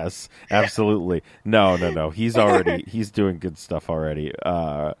 Yes, absolutely. No. He's doing good stuff already.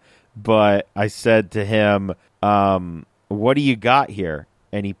 But I said to him, what do you got here?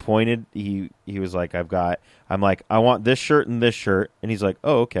 And he pointed, he was like, I'm like, I want this shirt and this shirt. And he's like,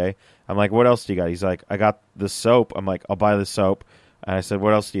 oh, okay. I'm like, what else do you got? He's like, I got the soap. I'm like, I'll buy the soap. And I said,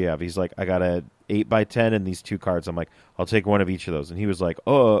 what else do you have? He's like, I got a 8x10 and these 2 cards. I'm like, I'll take one of each of those. And he was like,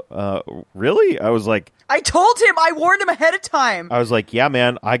 oh, really? I was like, I told him, I warned him ahead of time. I was like, yeah,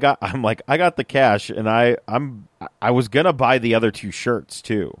 man, I got the cash, and I was gonna buy the other 2 shirts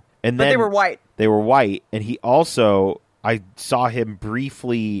too. And then they were white. They were white. And he also, I saw him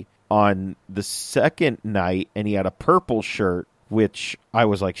briefly on the second night, and he had a purple shirt, which I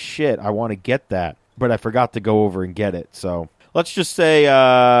was like, shit, I want to get that. But I forgot to go over and get it. So let's just say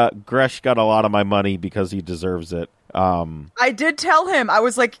Gresh got a lot of my money because he deserves it. I did tell him. I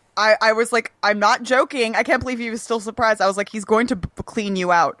was like, I'm not joking. I can't believe he was still surprised. I was like, he's going to clean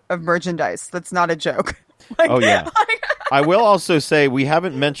you out of merchandise. That's not a joke. Oh, yeah. I will also say we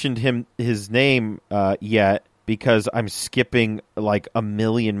haven't mentioned his name yet because I'm skipping like a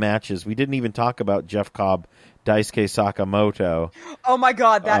million matches. We didn't even talk about Jeff Cobb, Daisuke Sakamoto. Oh my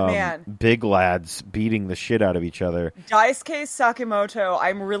God, that man. Big lads beating the shit out of each other. Daisuke Sakamoto,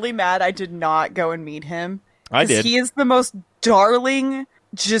 I'm really mad I did not go and meet him. I did. He is the most darling,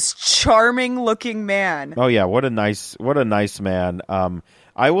 just charming looking man. Oh yeah, what a nice man.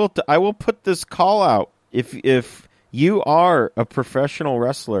 I will put this call out. If you are a professional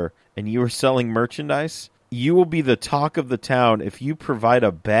wrestler and you are selling merchandise, you will be the talk of the town if you provide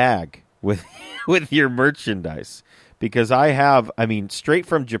a bag with with your merchandise. Because I have, straight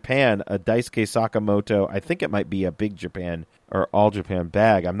from Japan, a Daisuke Sakamoto. I think it might be a Big Japan or All Japan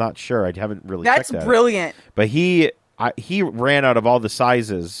bag. I'm not sure. I haven't really checked that. That's brilliant. But he ran out of all the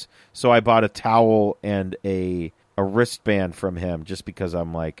sizes, so I bought a towel and a wristband from him just because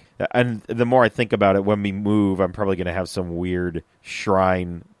I'm like... And the more I think about it, when we move, I'm probably going to have some weird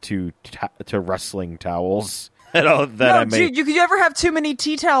shrine to wrestling towels. Dude, you could ever have too many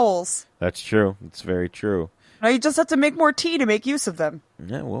tea towels. That's true. It's very true. No, you just have to make more tea to make use of them.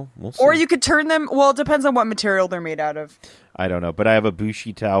 Yeah, well, we'll see. Or you could turn them... Well, it depends on what material they're made out of. I don't know, but I have a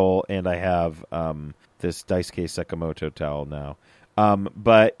Bushi towel and I have this Daisuke Sakamoto towel now.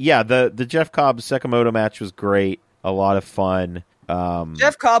 But yeah, the Jeff Cobb Sakamoto match was great. A lot of fun.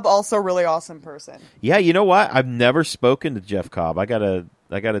 Jeff Cobb, also a really awesome person. Yeah, you know what? I've never spoken to Jeff Cobb. I gotta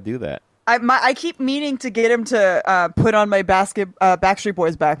do that. I keep meaning to get him to put on my Backstreet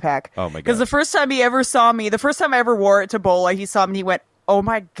Boys backpack. Oh my god! Because the first time he ever saw me, the first time I ever wore it to Bola, he saw me and he went, "Oh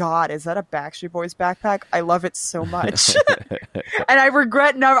my god, is that a Backstreet Boys backpack? I love it so much." And I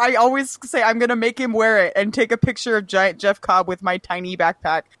regret now. I always say I'm gonna make him wear it and take a picture of giant Jeff Cobb with my tiny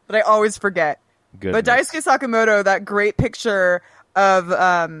backpack, but I always forget. Goodness. But Daisuke Sakamoto, that great picture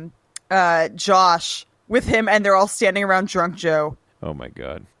of Josh with him, and they're all standing around Drunk Joe. Oh my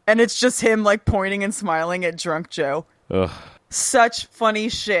god. And it's just him like pointing and smiling at Drunk Joe. Ugh. Such funny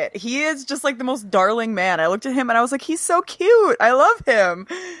shit. He is just like the most darling man. I looked at him and I was like, he's so cute. I love him.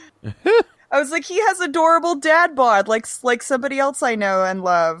 I was like, he has adorable dad bod, like somebody else I know and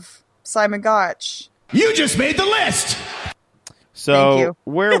love, Simon Gotch. You just made the list! So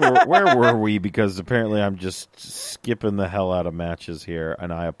where were we? Because apparently I'm just skipping the hell out of matches here,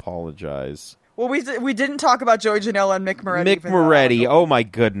 and I apologize. Well, we didn't talk about Joey Janela and Mick Moretti. Mick Moretti, oh my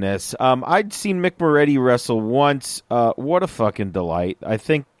goodness. I'd seen Mick Moretti wrestle once. What a fucking delight. I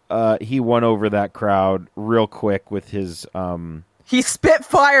think he won over that crowd real quick with his... He spit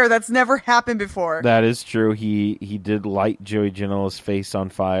fire. That's never happened before. That is true. He did light Joey Janela's face on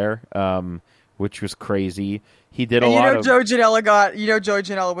fire, which was crazy. He did Joey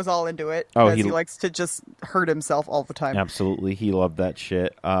Janela was all into it. Oh, because he likes to just hurt himself all the time. Absolutely. He loved that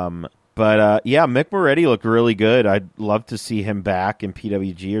shit. But yeah, Mick Moretti looked really good. I'd love to see him back in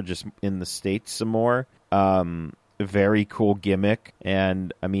PWG or just in the States some more. Very cool gimmick.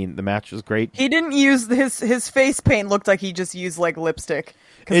 And, the match was great. He didn't use his face paint looked like he just used, like, lipstick.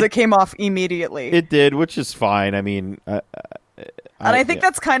 Because it came off immediately. It did, which is fine. I think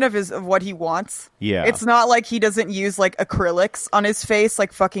that's kind of what he wants. Yeah. It's not like he doesn't use, like, acrylics on his face,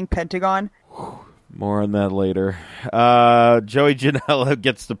 like fucking Pentagon. More on that later. Joey Janela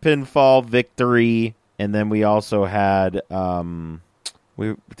gets the pinfall victory. And then we also had...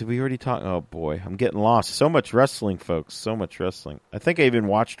 did we already talk? Oh, boy. I'm getting lost. So much wrestling, folks. So much wrestling. I think I even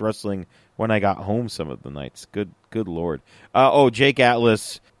watched wrestling when I got home some of the nights. Good Lord. Jake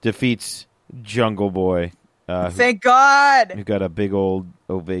Atlas defeats Jungle Boy. Thank God! Who got a big old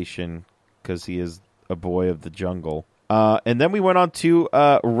ovation because he is a boy of the jungle. And then we went on to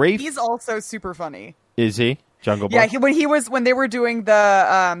Rafe. He's also super funny. Is he? Jungle Boy? Yeah, when they were doing the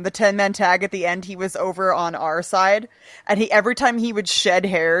 10-man tag at the end, he was over on our side, and every time he would shed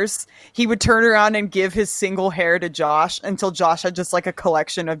hairs, he would turn around and give his single hair to Josh until Josh had just like a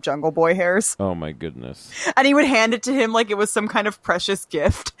collection of Jungle Boy hairs. Oh my goodness. And he would hand it to him like it was some kind of precious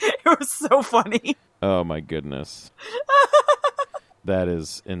gift. It was so funny. Oh my goodness. That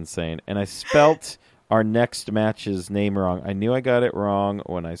is insane. And I spelt our next match's name wrong. I knew I got it wrong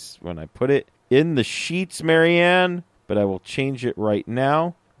when I put it in the sheets, Marianne, but I will change it right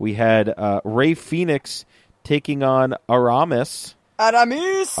now. We had Ray Phoenix taking on Aramis.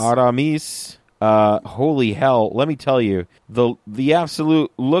 Holy hell, let me tell you, the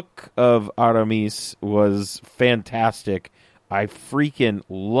absolute look of Aramis was fantastic. I freaking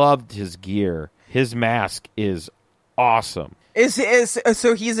loved his gear. His mask is awesome.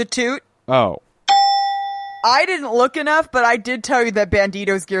 So he's a toot? Oh. I didn't look enough, but I did tell you that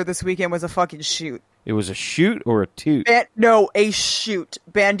Bandito's gear this weekend was a fucking shoot. It was a shoot or a toot? No, a shoot.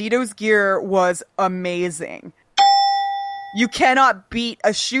 Bandito's gear was amazing. You cannot beat...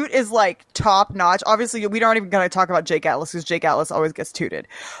 A shoot is, like, top-notch. Obviously, we aren't even going to talk about Jake Atlas, because Jake Atlas always gets tooted.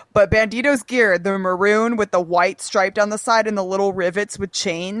 But Bandito's gear, the maroon with the white stripe down the side and the little rivets with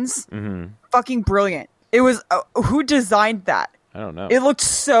chains, fucking brilliant. It was... who designed that? I don't know. It looked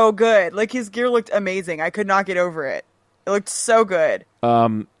so good. Like, his gear looked amazing. I could not get over it. It looked so good.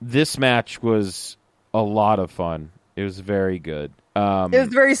 This match was a lot of fun. It was very good. It was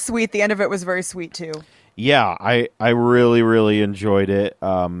very sweet. The end of it was very sweet, too. Yeah, I really, really enjoyed it.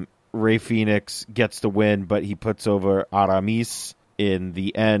 Ray Phoenix gets the win, but he puts over Aramis in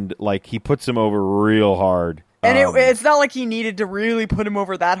the end, like, he puts him over real hard. And it's not like he needed to really put him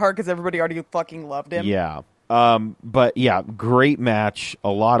over that hard because everybody already fucking loved him. Yeah. But yeah, great match, a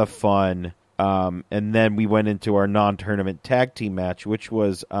lot of fun. And then we went into our non-tournament tag team match, which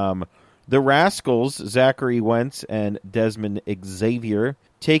was the Rascals, Zachary Wentz and Desmond Xavier,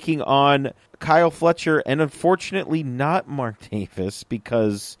 taking on Kyle Fletcher and unfortunately not Mark Davis,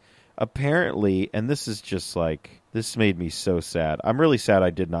 because apparently, and this is just like, this made me so sad. I'm really sad I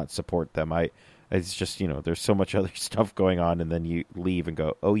did not support them. It's just, there's so much other stuff going on, and then you leave and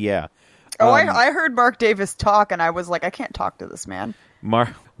go, oh yeah. I heard Mark Davis talk, and I was like, I can't talk to this man.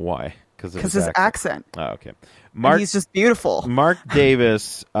 Why? Because his accent. Oh, okay. He's just beautiful. Mark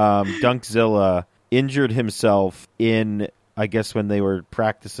Davis, Dunkzilla, injured himself in, I guess, when they were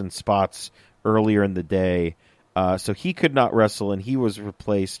practicing spots earlier in the day. So he could not wrestle, and he was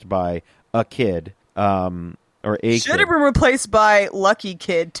replaced by a kid. Should have been replaced by Lucky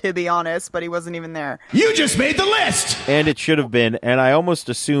Kid, to be honest, but he wasn't even there. You just made the list! And it should have been, and I almost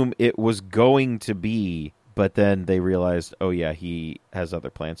assume it was going to be, but then they realized, oh yeah, he has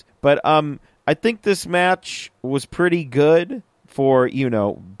other plans. But I think this match was pretty good for,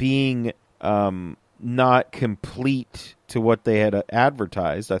 being not complete to what they had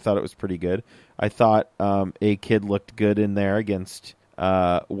advertised. I thought it was pretty good. I thought a kid looked good in there against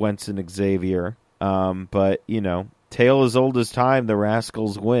Wentz and Xavier. But, tale as old as time, the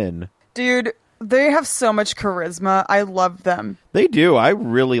Rascals win. Dude, they have so much charisma. I love them. They do. I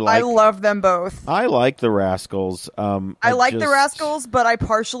love them both. I like the Rascals. I like the Rascals, but I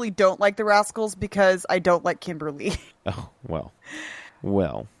partially don't like the Rascals because I don't like Kimberly. Oh, well.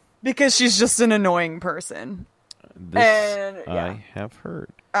 Because she's just an annoying person. I have heard.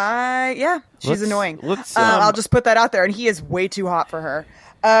 Yeah, she's annoying. I'll just put that out there, and he is way too hot for her.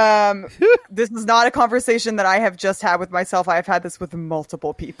 This is not a conversation that I have just had with myself. I have had this with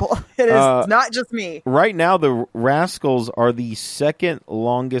multiple people. It is not just me. Right now, the Rascals are the second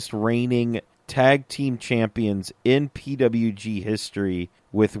longest reigning tag team champions in PWG history,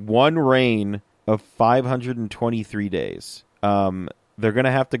 with one reign of 523 days. They're going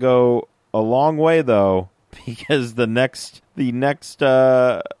to have to go a long way, though, because the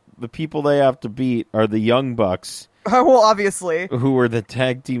people they have to beat are the Young Bucks. Well, obviously. Who were the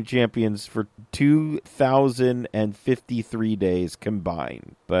tag team champions for 2,053 days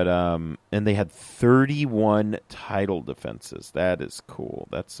combined. But, and they had 31 title defenses. That is cool.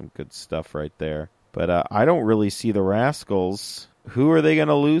 That's some good stuff right there. But I don't really see the Rascals. Who are they going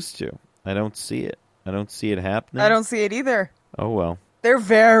to lose to? I don't see it. I don't see it happening. I don't see it either. Oh, well. They're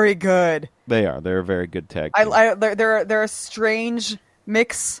very good. They are. They're a very good tag team. They're a strange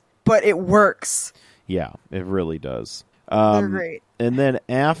mix, but it works. Yeah, it really does. They're great. And then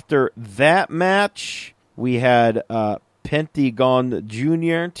after that match, we had Pentagon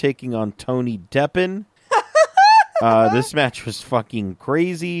Jr. taking on Tony Deppen. This match was fucking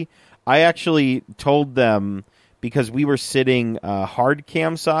crazy. I actually told them, because we were sitting hard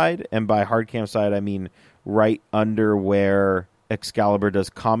cam side, and by hard cam side I mean right under where Excalibur does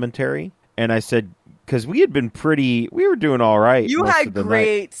commentary. And I said, because we were doing all right. You had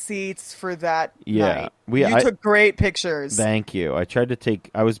great seats for that night. You took great pictures. Thank you. I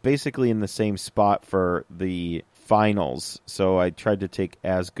was basically in the same spot for the finals, so I tried to take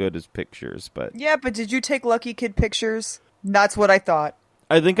as good as pictures. But yeah, but did you take Lucky Kid pictures? That's what I thought.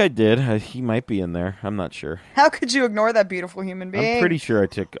 I think I did. He might be in there. I'm not sure. How could you ignore that beautiful human being? I'm pretty sure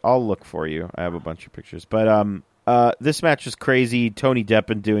I'll look for you. I have a bunch of pictures. But this match was crazy. Tony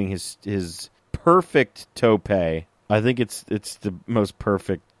Deppen doing his perfect tope. I think it's the most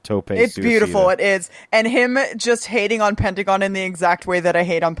perfect tope. It's beautiful. It is. And him just hating on Pentagon in the exact way that I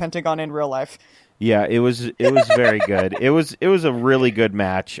hate on Pentagon in real life. Yeah, it was very good. It was a really good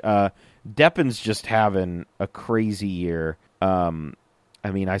match. Deppen's just having a crazy year. I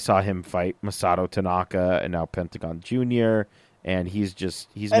mean, I saw him fight Masato Tanaka and now Pentagon Jr., and he's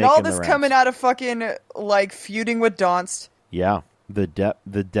and all this coming out of fucking feuding with Donst. Yeah, the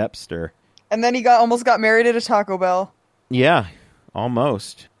Depster. And then he almost got married at a Taco Bell. Yeah,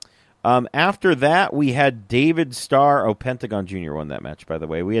 almost. After that, we had David Starr. Oh, Pentagon Jr. won that match, by the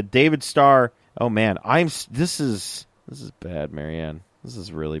way. We had David Starr. Oh man, this is bad, Marianne. This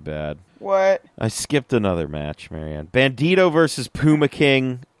is really bad. What? I skipped another match, Marianne. Bandito versus Puma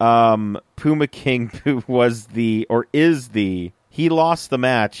King. Puma King he lost the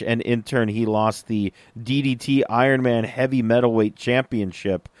match, and in turn he lost the DDT Iron Man Heavy Metalweight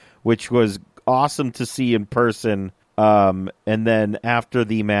Championship, which was awesome to see in person. And then after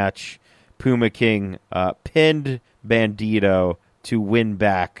the match, Puma King pinned Bandito, to win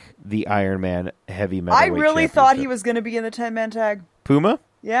back the Iron Man heavy I metalweight really thought he championship. was going to be in the 10-man tag. Puma?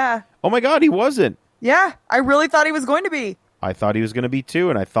 Yeah. Oh my God, he wasn't. Yeah, I really thought he was going to be. I thought he was going to be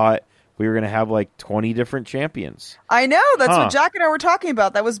too, and I thought we were going to have like 20 different champions. I know, that's Huh. what Jack and I were talking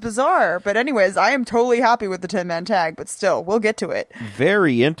about. That was bizarre. But anyways, I am totally happy with the 10-man tag, but still, we'll get to it.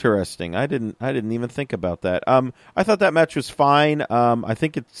 Very interesting. I didn't even think about that. I thought that match was fine. I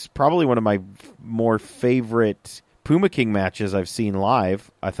think it's probably one of my more favorite Puma King matches I've seen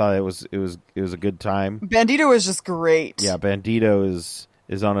live. I thought it was a good time. Bandito was just great. Yeah, Bandito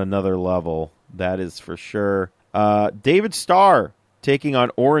is on another level. That is for sure. David Starr taking on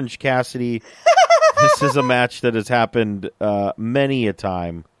Orange Cassidy. This is a match that has happened many a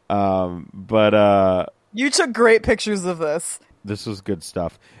time. But You took great pictures of this. this was good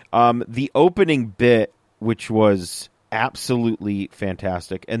stuff. The opening bit, which was absolutely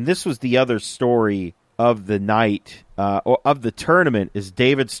fantastic, and this was the other story of the night, or of the tournament, is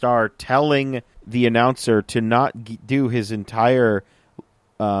David Starr telling the announcer to not do his entire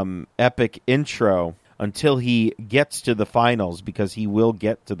epic intro until he gets to the finals, because he will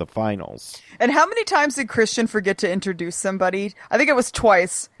get to the finals. And how many times did Christian forget to introduce somebody? I think it was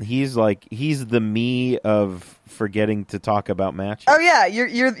twice. He's the me of forgetting to talk about matches. Oh yeah,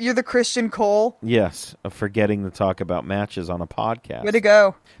 you're the Christian Cole. Yes, of forgetting to talk about matches on a podcast. Way to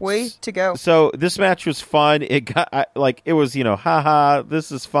go. Way to go. So this match was fun. It got it was, haha,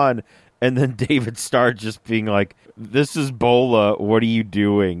 this is fun. And then David Starr just being like, this is Bola, what are you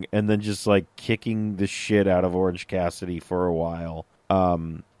doing? And then just kicking the shit out of Orange Cassidy for a while.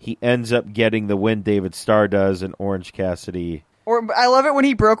 He ends up getting the win, David Starr does, and Orange Cassidy. Or I love it when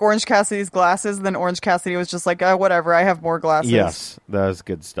he broke Orange Cassidy's glasses, and then Orange Cassidy was just like, whatever, I have more glasses. Yes, that was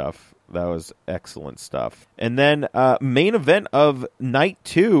good stuff. That was excellent stuff. And then main event of night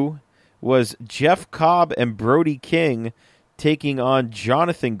 2 was Jeff Cobb and Brody King taking on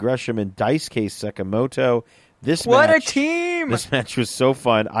Jonathan Gresham and Daisuke Sekimoto. What a team! This match was so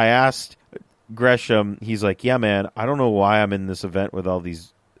fun. I asked Gresham, he's like, yeah, man, I don't know why I'm in this event with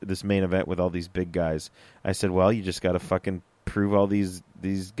this main event with all these big guys. I said, well, you just got to fucking prove all these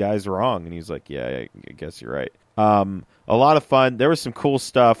guys wrong. And he's like, yeah, I guess you're right. A lot of fun. There was some cool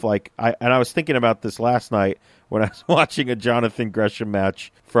stuff. I was thinking about this last night when I was watching a Jonathan Gresham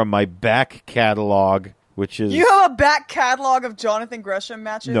match from my back catalog, which is... You have a back catalog of Jonathan Gresham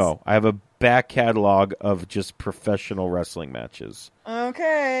matches? No, I have a back catalog of just professional wrestling matches.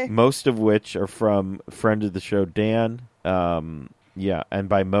 Okay. Most of which are from friend of the show, Dan. Yeah, and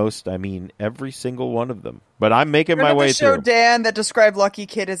by most, I mean every single one of them. But I'm making my way show through. Dan that described Lucky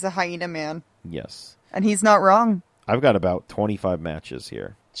Kid as a hyena man. Yes. And he's not wrong. I've got about 25 matches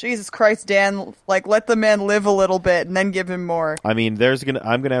here. Jesus Christ, Dan, let the man live a little bit and then give him more. I mean,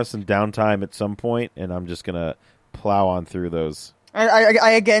 I'm gonna have some downtime at some point, and I'm just gonna plow on through those.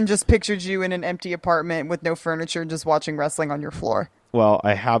 I again just pictured you in an empty apartment with no furniture, just watching wrestling on your floor. Well,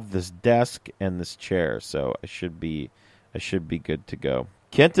 I have this desk and this chair, so I should be good to go.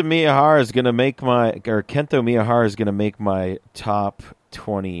 Kento Miyahara is gonna make my top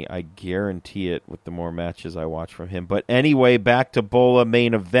 20. I guarantee it with the more matches I watch from him. But anyway, back to Bola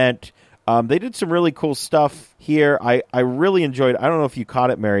main event. They did some really cool stuff here. I really enjoyed. I don't know if you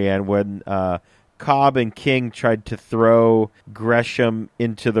caught it, Marianne, when Cobb and King tried to throw Gresham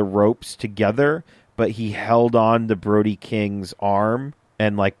into the ropes together, but he held on to Brody King's arm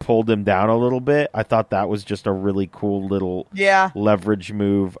and pulled him down a little bit. I thought that was just a really cool little leverage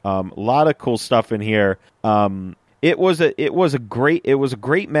move. A lot of cool stuff in here. It was a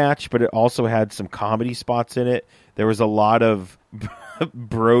great match, but it also had some comedy spots in it. There was a lot of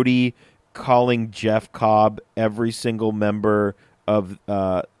Brody calling Jeff Cobb every single member of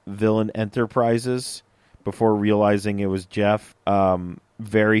Villain Enterprises before realizing it was Jeff.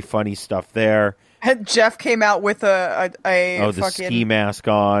 Very funny stuff there. And Jeff came out with the fucking ski mask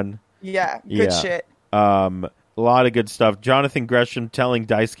on. Yeah, good shit. A lot of good stuff. Jonathan Gresham telling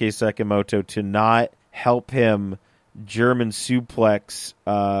Daisuke Sekimoto to not help him German suplex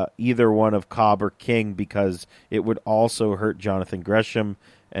either one of Cobb or King because it would also hurt Jonathan Gresham,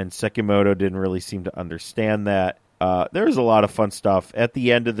 and Sekimoto didn't really seem to understand that. There was a lot of fun stuff. At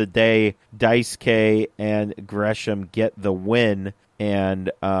the end of the day, Daisuke and Gresham get the win,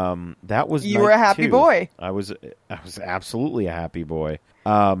 and that was you were a happy boy. I was absolutely a happy boy.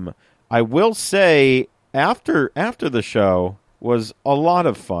 I will say after the show was a lot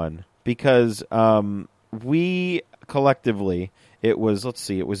of fun because we collectively, it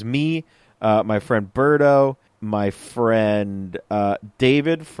was me, my friend Berto, my friend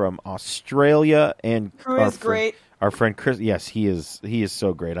David from Australia, and who is great. Our friend Chris. Yes, he is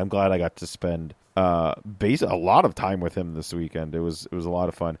so great. I'm glad I got to spend a lot of time with him this weekend. It was a lot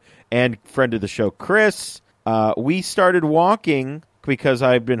of fun. And friend of the show, Chris, we started walking because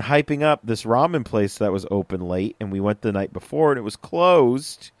I've been hyping up this ramen place that was open late, and we went the night before and it was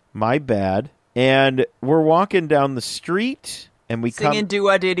closed. My bad. And we're walking down the street and we singing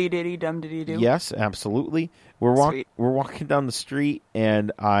do-a diddy diddy dum diddy do. Yes, absolutely. We're walking down the street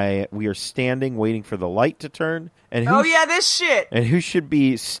and we are standing waiting for the light to turn. And this shit. And who should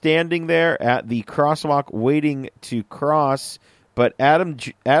be standing there at the crosswalk waiting to cross but Adam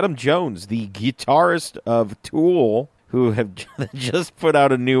Jones, the guitarist of Tool, who have just put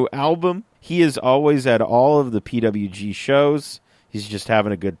out a new album. He is always at all of the PWG shows. He's just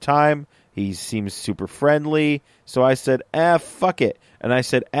having a good time. He seems super friendly. So I said, fuck it. And I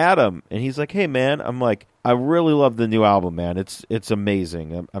said, Adam. And he's like, hey, man. I'm like, I really love the new album, man. It's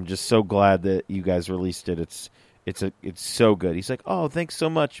amazing. I'm just so glad that you guys released it. It's so good. He's like, oh, thanks so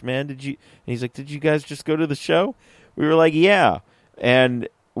much, man. And he's like, did you guys just go to the show? We were like, yeah. And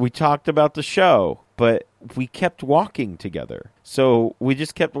we talked about the show, but we kept walking together. So we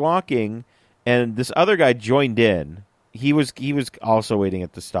just kept walking, and this other guy joined in. He was also waiting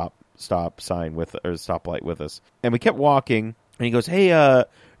at the stop sign stoplight with us. And we kept walking, and he goes, hey, are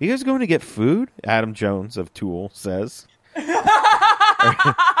you guys going to get food? Adam Jones of Tool says.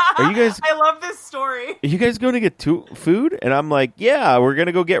 Are you guys? I love this story. Are you guys going to get food? And I'm like, yeah, we're going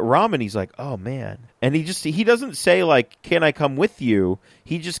to go get ramen. He's like, oh, man. And he doesn't say, like, can I come with you?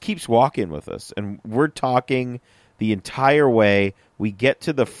 He just keeps walking with us. And we're talking the entire way. We get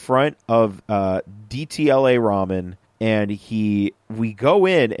to the front of DTLA Ramen, and we go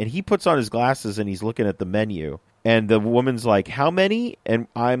in, and he puts on his glasses, and he's looking at the menu. And the woman's like, how many? And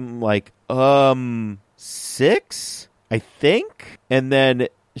I'm like, 6, I think. And then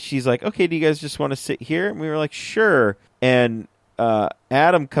she's like, okay, do you guys just want to sit here? And we were like, sure. And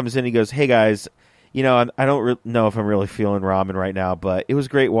Adam comes in, he goes, hey, guys, I don't know if I'm really feeling ramen right now, but it was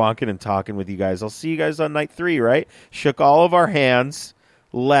great walking and talking with you guys. I'll see you guys on night 3, right? Shook all of our hands,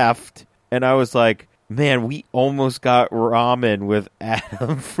 left, and I was like, man, we almost got ramen with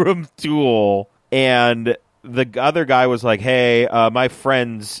Adam from Tool. And the other guy was like, hey, my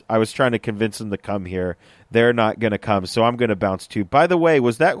friends, I was trying to convince them to come here. They're not going to come, so I'm going to bounce too. By the way,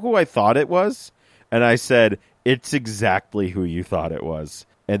 was that who I thought it was? And I said, it's exactly who you thought it was.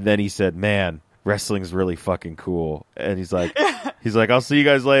 And then he said, man, wrestling's really fucking cool. And he's like, I'll see you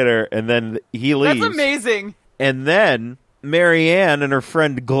guys later. And then he leaves. That's amazing. And then Marianne and her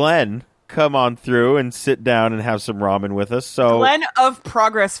friend Glenn come on through and sit down and have some ramen with us. So Glenn of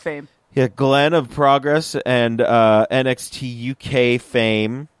Progress fame. Yeah, Glenn of Progress and NXT UK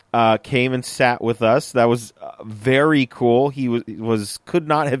fame came and sat with us. That was very cool. He could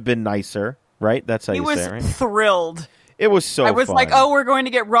not have been nicer, right? That's how you say it, right? He was thrilled. It was so I was fun. like, oh, we're going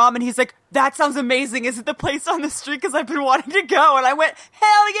to get ramen. He's like, that sounds amazing. Is it the place on the street? Because I've been wanting to go. And I went,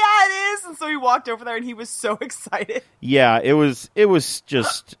 hell yeah, it is. And so he walked over there and he was so excited. Yeah, it was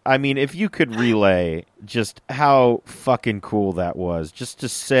just, I mean, if you could relay just how fucking cool that was, just to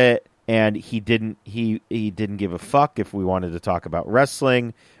sit, and he didn't give a fuck if we wanted to talk about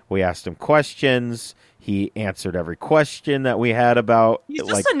wrestling. We asked him questions. He answered every question that we had about. He's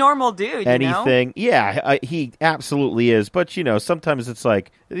just a normal dude, anything. Yeah, he absolutely is. But sometimes it's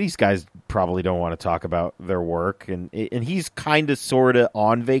like these guys probably don't want to talk about their work, and he's kind of sort of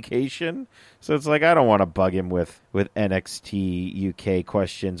on vacation. So it's like I don't want to bug him with NXT UK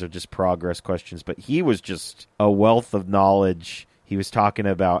questions or just Progress questions. But he was just a wealth of knowledge. He was talking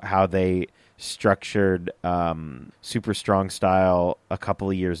about how they structured Super Strong Style a couple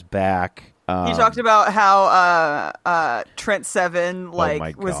of years back. He talked about how Trent Seven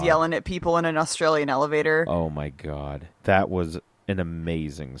was yelling at people in an Australian elevator. Oh my god, that was an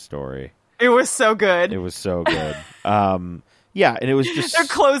amazing story. It was so good. It was so good. Yeah, and it was just they're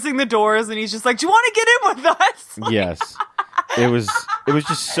closing the doors, and he's just like, "Do you want to get in with us?" Yes, it was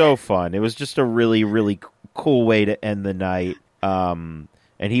just so fun. It was just a really, really cool way to end the night.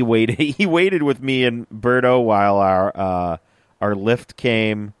 And he waited with me and Berto while our lift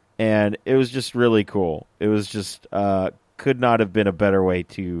came. And it was just really cool. It was just could not have been a better way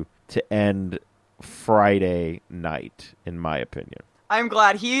to end Friday night, in my opinion. I'm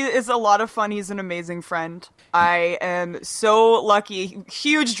glad. He is a lot of fun. He's an amazing friend. I am so lucky.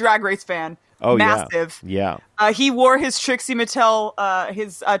 Huge Drag Race fan. Oh, massive. Yeah. He wore his Trixie Mattel,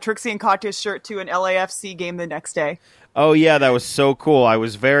 his Trixie and Katya shirt to an LAFC game the next day. Oh yeah, that was so cool. I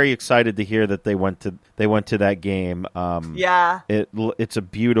was very excited to hear that they went to that game. Yeah, it's a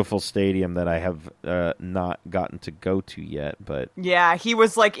beautiful stadium that I have not gotten to go to yet. But yeah, he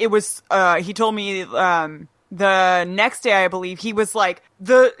was like, it was. He told me the next day, I believe, he was like,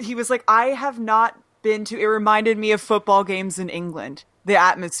 I have not been to, it reminded me of football games in England. The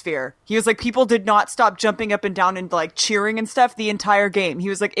atmosphere. He was like, people did not stop jumping up and down and like cheering and stuff the entire game. He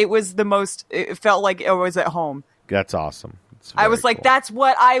was like, it felt like I was at home. That's awesome. I was like, cool. that's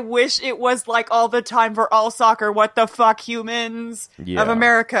what I wish it was like all the time for all soccer. What the fuck, humans of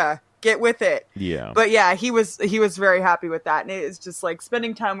America? Get with it. Yeah. But yeah, he was very happy with that. And it's just like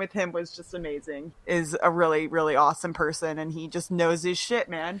spending time with him was just amazing. Is a really, really awesome person. And he just knows his shit,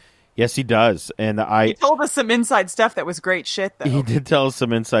 man. Yes, he does. And he told us some inside stuff that was great shit, though. He did tell us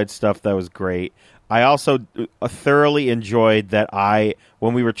some inside stuff that was great. I also thoroughly enjoyed that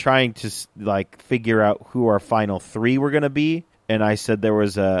when we were trying to like figure out who our final three were going to be, and I said there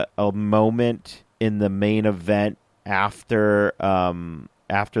was a moment in the main event after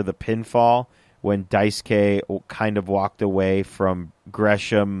the pinfall when Daisuke kind of walked away from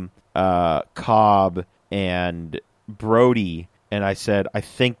Gresham, Cobb, and Brody. And I said, I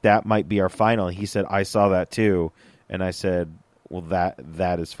think that might be our final. He said, I saw that too. And I said, well,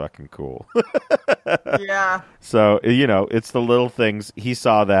 that is fucking cool. Yeah. So, it's the little things. He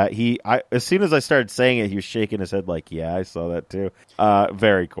saw that. As soon as I started saying it, he was shaking his head like, yeah, I saw that too.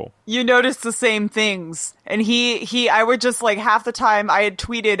 Very cool. You noticed the same things. And I would just like half the time I had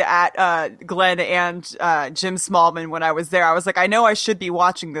tweeted at Glenn and Jim Smallman when I was there. I was like, I know I should be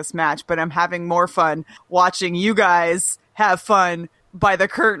watching this match, but I'm having more fun watching you guys have fun by the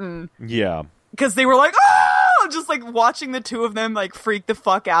curtain. Yeah. Because they were like, oh, just like watching the two of them like freak the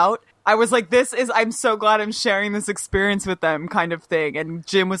fuck out. I was like, I'm so glad I'm sharing this experience with them kind of thing. And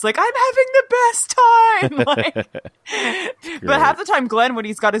Jim was like, I'm having the best time. But half the time, Glenn, when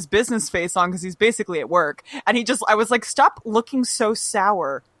he's got his business face on, because he's basically at work, and I was like, stop looking so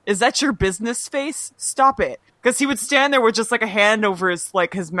sour. Is that your business face? Stop it. Because he would stand there with just like a hand over his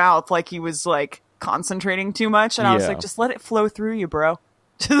mouth, like he was like concentrating too much. And I was like, just let it flow through you, bro.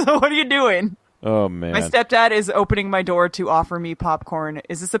 What are you doing? Oh, man. My stepdad is opening my door to offer me popcorn.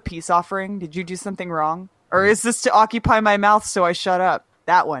 Is this a peace offering? Did you do something wrong? Or is this to occupy my mouth so I shut up?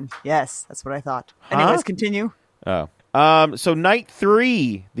 That one. Yes, that's what I thought. Anyways, continue. Oh. So night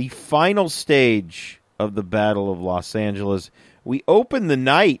 3, the final stage of the Battle of Los Angeles. We open the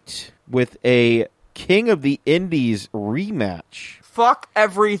night with a King of the Indies rematch. Fuck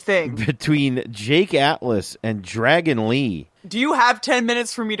everything. Between Jake Atlas and Dragon Lee. Do you have 10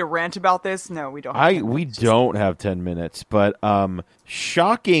 minutes for me to rant about this? No, we don't. We don't have 10 minutes, but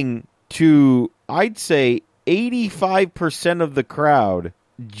shocking to, I'd say, 85% of the crowd,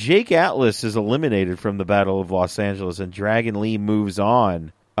 Jake Atlas is eliminated from the Battle of Los Angeles, and Dragon Lee moves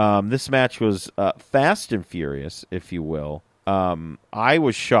on. This match was fast and furious, if you will. I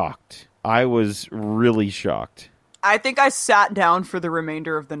was shocked. I was really shocked. I think I sat down for the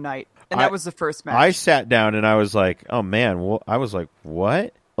remainder of the night. And that was the first match. I sat down and I was like, oh man, I was like,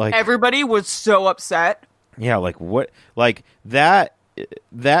 what? Like everybody was so upset. Yeah, like what? Like that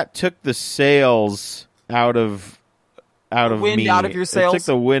took the sails out of wind me. Out of your sails. It took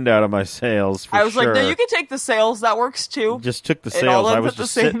the wind out of my sails. I was sure. like, no, you can take the sails. That works too. Just took the sails. I was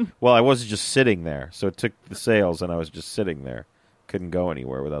just I wasn't just sitting there, so it took the sails, and I was just sitting there. Couldn't go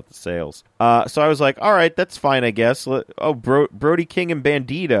anywhere without the sails. So I was like, all right, that's fine, I guess. Brody King and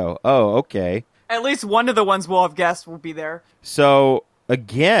Bandito. Oh, okay. At least one of the ones we'll have guessed will be there. So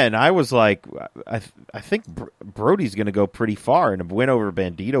again, I was like, I think Brody's going to go pretty far, and a win over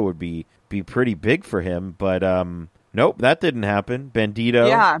Bandito would be pretty big for him. But nope, that didn't happen. Bandito,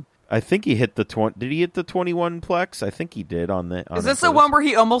 yeah, I think he hit the Did he hit the 21 plex? I think he did on the. Is this the one where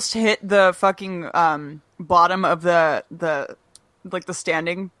he almost hit the fucking bottom of the like the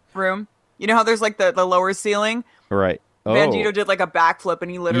standing room? You know how there's like the lower ceiling? Right. Oh. Bandito did like a backflip and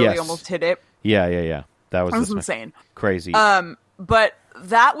he literally almost hit it. Yeah. That was insane. Crazy. But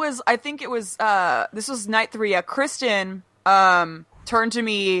that was, I think it was, this was night 3. Kristen turned to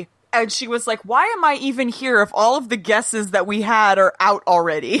me and she was like, why am I even here if all of the guesses that we had are out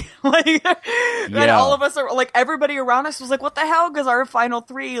already? And all of us are like, everybody around us was like, what the hell? Because our final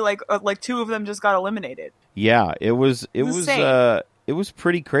 3, like 2 of them just got eliminated. Yeah, it was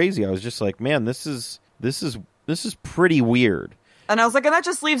pretty crazy. I was just like, man, this is pretty weird. And I was like, and that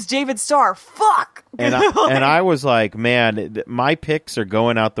just leaves David Starr. Fuck. And I was like, man, my picks are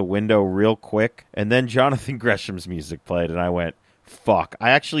going out the window real quick. And then Jonathan Gresham's music played, and I went, fuck. I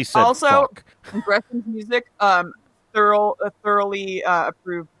actually said also, fuck. Gresham's music, thoroughly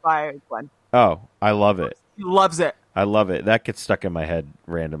approved by Glenn. Oh, I love it. He loves it. I love it. That gets stuck in my head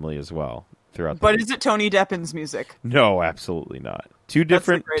randomly as well. But is it Tony Deppin's music? No, absolutely not. Two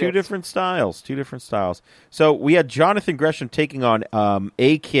different styles. So we had Jonathan Gresham taking on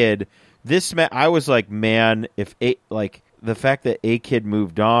A-Kid I was like, man, the fact that A-Kid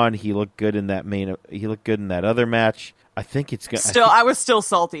moved on, he looked good in that other match. I think it's gonna. I was still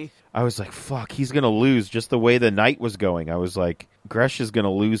salty. I was like, fuck, he's gonna lose just the way the night was going. I was like, Gresh is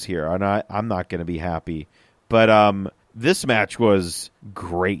gonna lose here, and I'm not gonna be happy. But this match was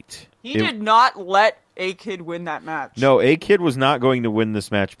great. He did not let A-Kid win that match. No, A-Kid was not going to win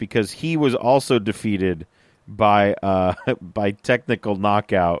this match because he was also defeated by by technical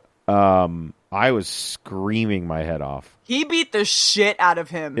knockout. I was screaming my head off. He beat the shit out of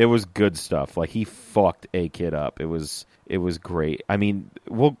him. It was good stuff. Like, he fucked A-Kid up. It was great. I mean,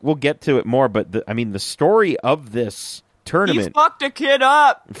 we'll get to it more, but the story of this tournament, he fucked a kid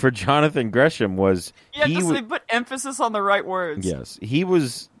up for Jonathan Gresham was they put emphasis on the right words. Yes,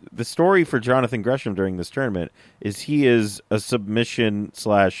 the story for Jonathan Gresham during this tournament is he is a submission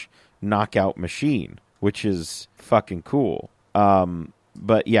 / knockout machine, which is fucking cool.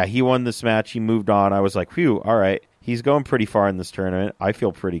 But yeah, he won this match. He moved on. I was like, phew, all right. He's going pretty far in this tournament. I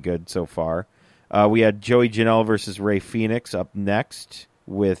feel pretty good so far. We had Joey Janela versus Ray Phoenix up next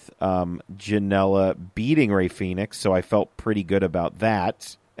with Janela beating Ray Phoenix, so I felt pretty good about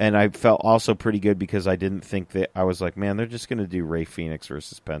that. And I felt also pretty good because I didn't think that... I was like, man, they're just going to do Ray Phoenix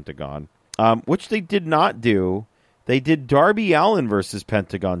versus Pentagon. Which they did not do. They did Darby Allin versus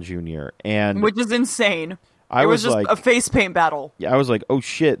Pentagon Jr. Which is insane. It was just like a face paint battle. Yeah, I was like, oh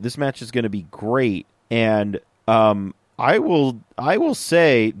shit, this match is going to be great. And I will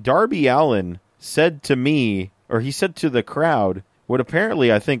say Darby Allin said to me, or he said to the crowd, what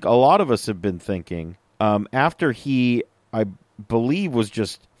apparently I think a lot of us have been thinking, after he, I believe, was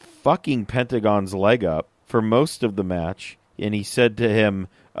just fucking Pentagon's leg up for most of the match, and he said to him,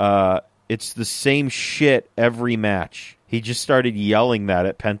 it's the same shit every match. He just started yelling that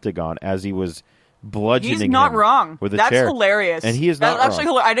at Pentagon as he was bludgeoning He's not him wrong. with a That's chair. hilarious. And he is not actually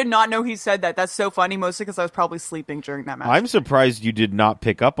wrong. I did not know he said that. That's so funny, mostly because I was probably sleeping during that match. I'm surprised you did not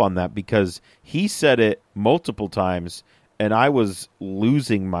pick up on that because he said it multiple times, and I was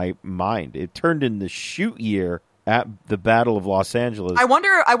losing my mind. It turned into shoot year at the Battle of Los Angeles. I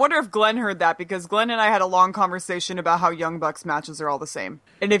wonder if Glenn heard that, because Glenn and I had a long conversation about how Young Bucks matches are all the same.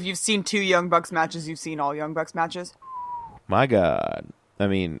 And if you've seen 2 Young Bucks matches, you've seen all Young Bucks matches. My God. I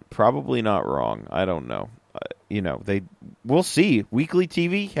mean, probably not wrong. I don't know. We'll see. Weekly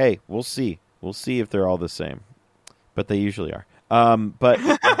TV, hey, we'll see. We'll see if they're all the same. But they usually are. But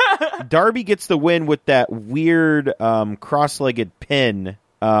Darby gets the win with that weird cross-legged pin.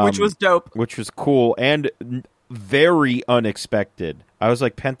 Which was dope. Which was cool and very unexpected. I was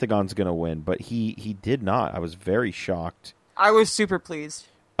like, Pentagon's going to win, but he did not. I was very shocked. I was super pleased.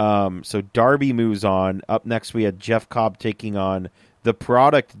 So Darby moves on. Up next, we had Jeff Cobb taking on the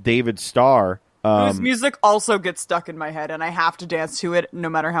Product, David Starr. Whose music also gets stuck in my head, and I have to dance to it no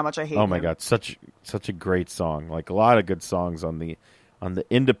matter how much I hate it. Oh my God, such a great song. Like, a lot of good songs on the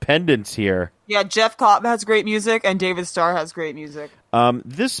independents here. Yeah, Jeff Cobb has great music, and David Starr has great music.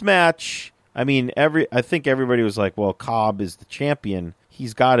 This match, I mean, I think everybody was like, well, Cobb is the champion.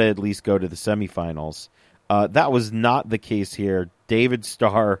 He's got to at least go to the semifinals. That was not the case here. David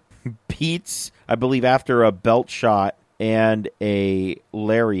Starr beats, I believe, after a belt shot and a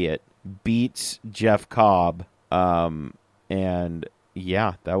lariat, beats Jeff Cobb. And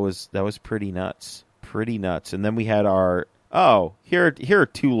yeah, that was pretty nuts. Pretty nuts. And then we had here are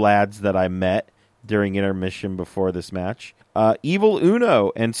 2 lads that I met during intermission before this match. Evil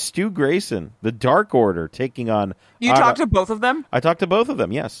Uno and Stu Grayson, the Dark Order, taking on... You talked to both of them? I talked to both of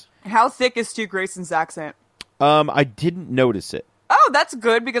them, yes. How thick is Stu Grayson's accent? I didn't notice it. Oh, that's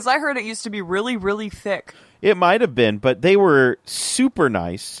good, because I heard it used to be really, really thick. It might have been, but they were super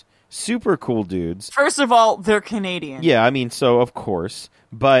nice, super cool dudes. First of all, they're Canadian. Yeah, I mean, so of course.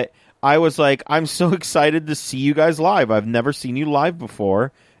 But I was like, I'm so excited to see you guys live. I've never seen you live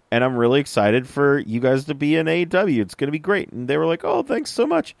before, and I'm really excited for you guys to be in AEW. It's going to be great. And they were like, oh, thanks so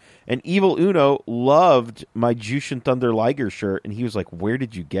much. And Evil Uno loved my Jushin Thunder Liger shirt, and he was like, where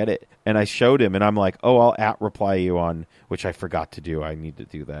did you get it? And I showed him, and I'm like, oh, I'll @reply you on, which I forgot to do. I need to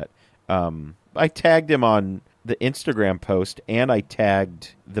do that. I tagged him on the Instagram post, and I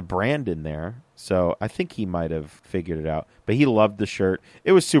tagged the brand in there. So I think he might have figured it out. But he loved the shirt.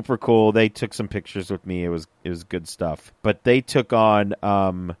 It was super cool. They took some pictures with me. It was good stuff. But they took on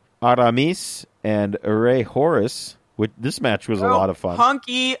Aramis and Ray Horace. This match was a lot of fun.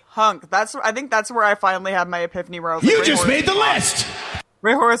 Hunky hunk. I think that's where I finally had my epiphany where I was You like, just made the list!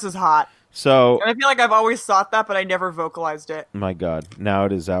 Ray Horace is hot. So, and I feel like I've always thought that, but I never vocalized it. My God. Now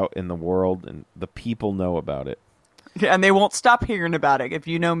it is out in the world, and the people know about it. And they won't stop hearing about it, if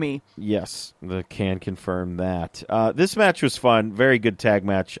you know me. Yes, can confirm that. This match was fun. Very good tag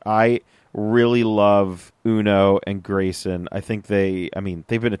match. I really love Uno and Grayson. I think they've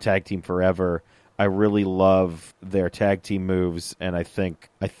been a tag team forever. I really love their tag team moves, and I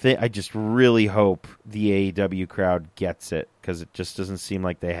just really hope the AEW crowd gets it, because it just doesn't seem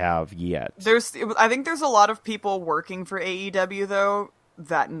like they have yet. I think there's a lot of people working for AEW, though,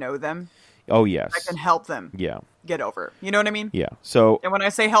 that know them. Oh, yes. That can help them get over. You know what I mean? Yeah. So, and when I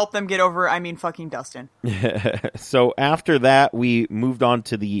say help them get over, I mean fucking Dustin. So after that, we moved on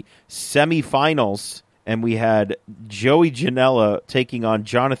to the semifinals, and we had Joey Janela taking on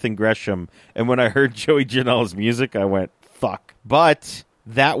Jonathan Gresham. And when I heard Joey Janela's music, I went, fuck. But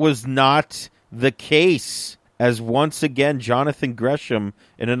that was not the case, as once again, Jonathan Gresham,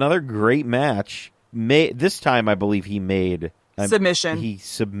 in another great match, this time I believe he made... submission. He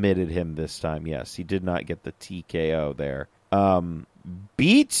submitted him this time, yes. He did not get the TKO there.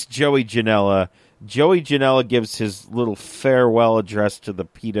 Beats Joey Janela. Joey Janela gives his little farewell address to the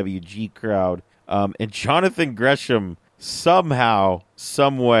PWG crowd. And Jonathan Gresham somehow,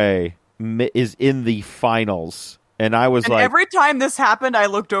 some way, is in the finals. And I was like... every time this happened, I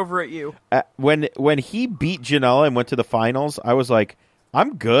looked over at you. When he beat Janela and went to the finals, I was like,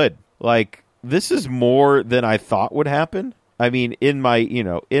 I'm good. Like, this is more than I thought would happen. I mean, in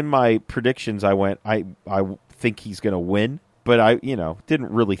my predictions, I went, I think he's going to win, but I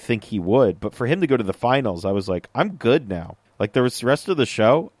didn't really think he would. But for him to go to the finals, I was like, I'm good now. Like, the rest of the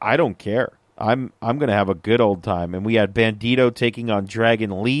show, I don't care. I'm going to have a good old time. And we had Bandito taking on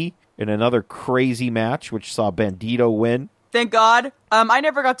Dragon Lee in another crazy match, which saw Bandito win. Thank God. I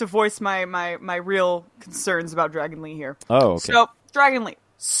never got to voice my real concerns about Dragon Lee here. Oh, okay. So, Dragon Lee,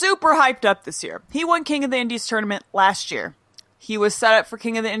 super hyped up this year. He won King of the Indies tournament last year. He was set up for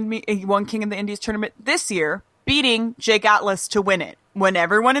he won King of the Indies tournament this year, beating Jake Atlas to win it. When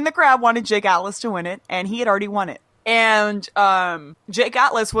everyone in the crowd wanted Jake Atlas to win it, and he had already won it. And Jake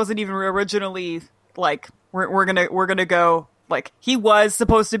Atlas wasn't even originally like we're gonna go. Like, he was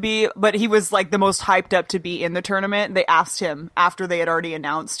supposed to be, but he was, like, the most hyped up to be in the tournament. They asked him, after they had already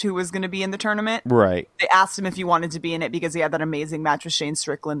announced who was going to be in the tournament. Right. They asked him if he wanted to be in it because he had that amazing match with Shane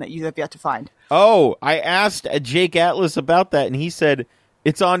Strickland that you have yet to find. Oh, I asked Jake Atlas about that, and he said,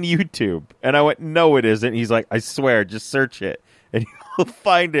 it's on YouTube. And I went, no, it isn't. He's like, I swear, just search it. And you'll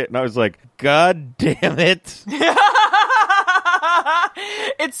find it. And I was like, God damn it.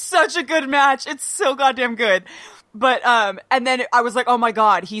 It's such a good match. It's so goddamn good. But, and then I was like, oh my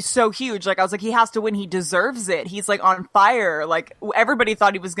God, he's so huge. Like, I was like, he has to win. He deserves it. He's like on fire. Like, everybody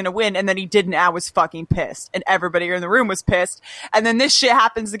thought he was going to win, and then he didn't. I was fucking pissed. And everybody in the room was pissed. And then this shit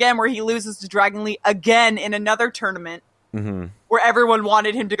happens again where he loses to Dragon Lee again in another tournament. Mm-hmm. Where everyone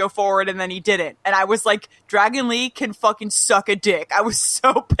wanted him to go forward, and then he didn't. And I was like, Dragon Lee can fucking suck a dick. I was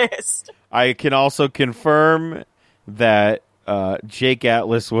so pissed. I can also confirm that Jake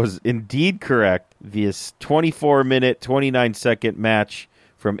Atlas was indeed correct. This 24-minute, 29-second match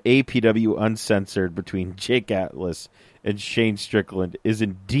from APW Uncensored between Jake Atlas and Shane Strickland is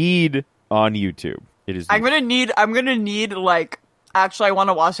indeed on YouTube. It is. I'm gonna need like. Actually, I want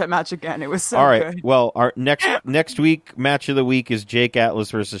to watch that match again. It was so all right. good. Well, our next week match of the week is Jake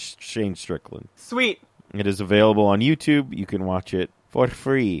Atlas versus Shane Strickland. Sweet. It is available on YouTube. You can watch it for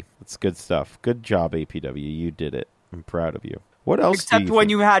free. It's good stuff. Good job, APW. You did it. I'm proud of you. What else? Except when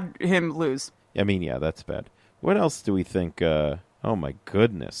you had him lose. I mean, yeah, that's bad. What else do we think? Oh my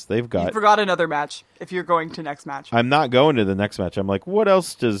goodness, they've got. You forgot another match. If you're going to next match, I'm not going to the next match. I'm like, what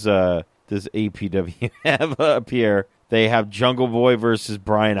else does APW have up here? They have Jungle Boy versus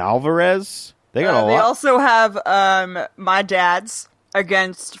Brian Alvarez. They got a lot. They also have my dad's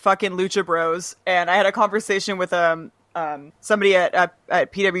against fucking Lucha Bros, and I had a conversation with somebody at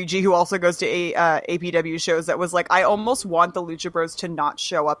PWG who also goes to APW shows that was like, I almost want the Lucha Bros to not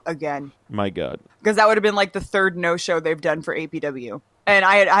show up again. My God. Because that would have been like the third no-show they've done for APW. And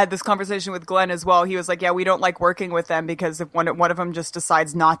I had this conversation with Glenn as well. He was like, yeah, we don't like working with them because if one of them just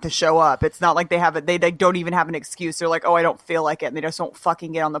decides not to show up, it's not like they have it. They don't even have an excuse. They're like, oh, I don't feel like it. And they just don't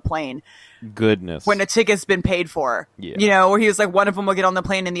fucking get on the plane. Goodness. When a ticket's been paid for. Yeah. You know, where he was like, one of them will get on the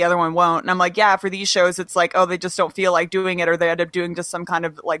plane and the other one won't. And I'm like, yeah, for these shows, it's like, oh, they just don't feel like doing it, or they end up doing just some kind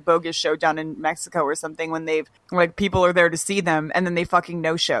of like bogus show down in Mexico or something when they've like people are there to see them and then they fucking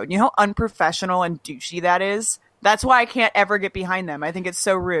no-show. You know how unprofessional and douchey that is? That's why I can't ever get behind them. I think it's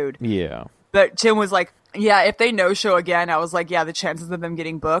so rude. Yeah. But Tim was like, yeah, if they no-show again, I was like, yeah, the chances of them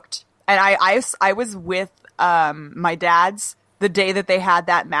getting booked. And I was with my dad's the day that they had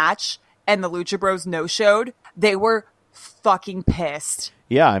that match and the Lucha Bros no-showed. They were fucking pissed.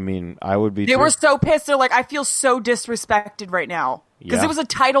 Yeah, I mean, I would be They too. were so pissed. They're like, I feel so disrespected right now. Because Yeah. it was a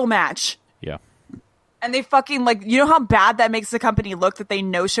title match. Yeah. And they fucking, like, you know how bad that makes the company look that they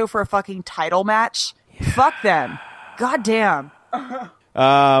no-show for a fucking title match? Fuck them. God damn.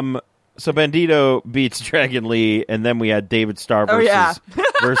 So Bandito beats Dragon Lee, and then we had David Starr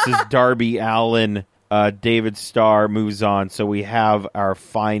versus Darby Allin. David Starr moves on, so we have our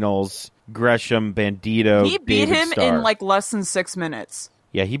finals. Gresham, Bandito, He beat David him Starr. in, like, less than 6 minutes.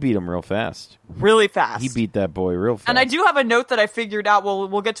 Yeah, he beat him real fast. Really fast. He beat that boy real fast. And I do have a note that I figured out.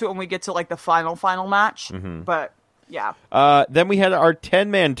 We'll get to it when we get to, like, the final match. Mm-hmm. But, yeah. Then we had our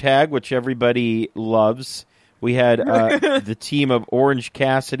 10-man tag, which everybody loves. We had the team of Orange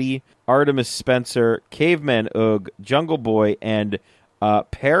Cassidy, Artemis Spencer, Caveman Ugg, Jungle Boy, and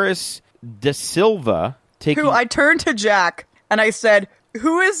Paris De Silva taking. Who I turned to Jack and I said,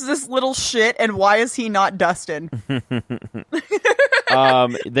 who is this little shit and why is he not Dustin?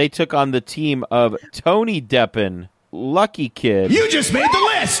 They took on the team of Tony Deppen, Lucky Kid, You just made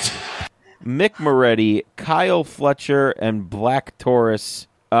the list! Mick Moretti, Kyle Fletcher, and Black Taurus.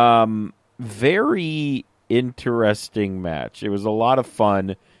 Very interesting match. It was a lot of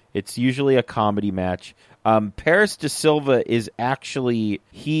fun. It's usually a comedy match. Paris De Silva is actually,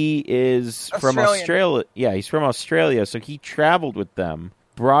 he is from Australia. Yeah, he's from Australia, so he traveled with them,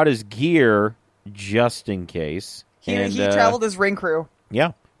 brought his gear just in case. He traveled as ring crew.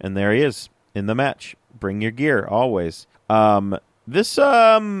 Yeah, and there he is in the match. Bring your gear, always. Did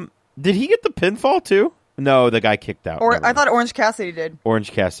he get the pinfall too? No, the guy kicked out. Or I thought Orange Cassidy did.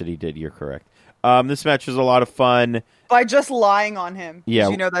 Orange Cassidy did, you're correct. This match was a lot of fun. By just lying on him. Yeah.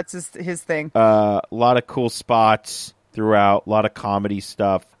 You know that's his thing. A lot of cool spots throughout, a lot of comedy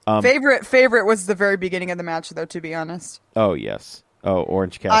stuff. Favorite was the very beginning of the match, though, to be honest. Oh, yes. Oh,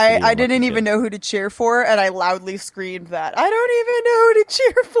 Orange Cassidy. I didn't even know who to cheer for, and I loudly screamed that. I don't even know who to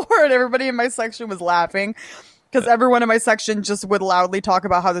cheer for, and everybody in my section was laughing. Because everyone in my section just would loudly talk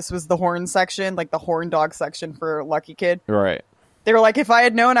about how this was the horn section, like the horn dog section for Lucky Kid. Right. They were like, if I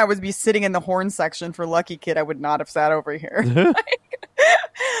had known I would be sitting in the horn section for Lucky Kid, I would not have sat over here. And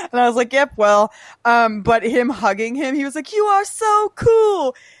I was like, yep, well. But him hugging him, he was like, you are so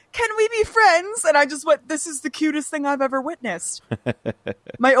cool. Can we be friends? And I just went, this is the cutest thing I've ever witnessed.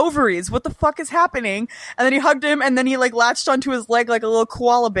 My ovaries, what the fuck is happening? And then he hugged him, and then he like latched onto his leg like a little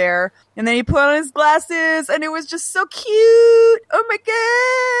koala bear. And then he put on his glasses, and it was just so cute. Oh my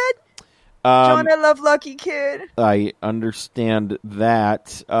God. John, I love Lucky Kid. I understand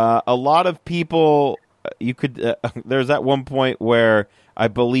that. A lot of people, you could. There's at one point where I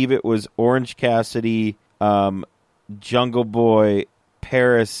believe it was Orange Cassidy, Jungle Boy,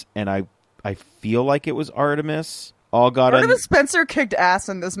 Paris, and I feel like it was Artemis. All got Artemis Spencer kicked ass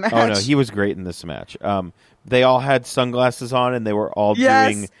in this match. Oh no, he was great in this match. They all had sunglasses on, and they were all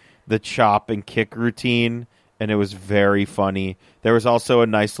doing the chop and kick routine. And it was very funny. There was also a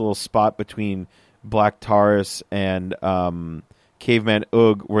nice little spot between Black Taurus and Caveman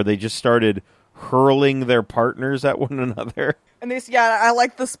Ugg where they just started hurling their partners at one another. And I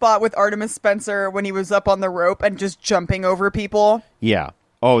like the spot with Artemis Spencer when he was up on the rope and just jumping over people. Yeah.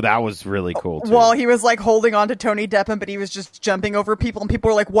 Oh, that was really cool, too. Well, he was, like, holding on to Tony Deppen, but he was just jumping over people, and people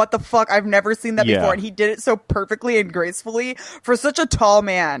were like, what the fuck? I've never seen that before. And he did it so perfectly and gracefully for such a tall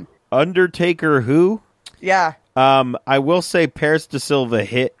man. Undertaker who? Yeah. I will say Paris De Silva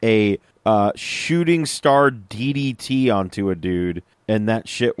hit a shooting star DDT onto a dude, and that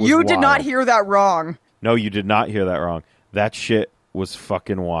shit was wild. You did not hear that wrong. No, you did not hear that wrong. That shit was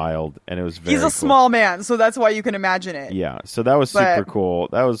fucking wild, and it was very He's a cool. small man, so that's why you can imagine it. Yeah, so that was super cool.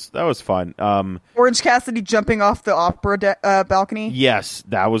 That was fun. Orange Cassidy jumping off the opera balcony. Yes,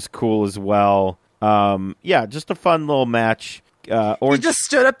 that was cool as well. Yeah, just a fun little match. He just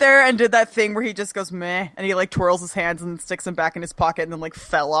stood up there and did that thing where he just goes meh, and he like twirls his hands and sticks them back in his pocket and then like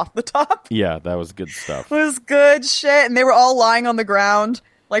fell off the top. Yeah, that was good stuff. It was good shit, and they were all lying on the ground,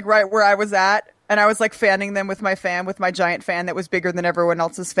 like right where I was at, and I was like fanning them with my giant fan that was bigger than everyone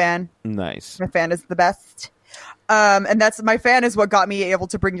else's fan. Nice. My fan is the best. And my fan is what got me able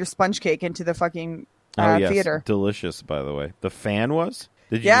to bring your sponge cake into the fucking theater. Delicious, by the way. The fan was?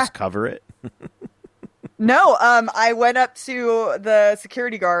 Did you just cover it? No, I went up to the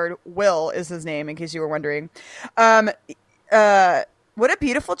security guard. Will is his name, in case you were wondering. What a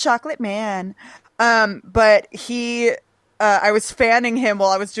beautiful chocolate man. But I was fanning him while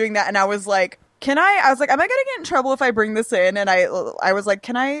I was doing that, and I was like, am I gonna get in trouble if I bring this in? And I was like,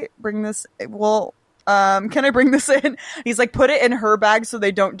 can I bring this? Well, can I bring this in? He's like, put it in her bag so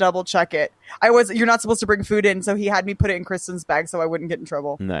they don't double check it. You're not supposed to bring food in, so he had me put it in Kristen's bag so I wouldn't get in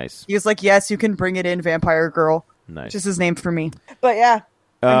trouble. Nice. He was like, yes, you can bring it in, Vampire Girl. Nice. Just his name for me. But yeah,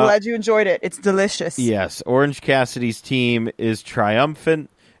 I'm glad you enjoyed it. It's delicious. Yes, Orange Cassidy's team is triumphant.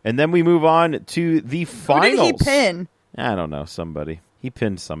 And then we move on to the finals. Who did he pin? I don't know, somebody. He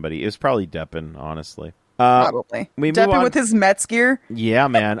pinned somebody. It was probably Deppen, honestly. Probably. Deppen with his Mets gear? Yeah,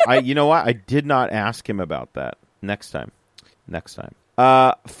 man. You know what? I did not ask him about that. Next time.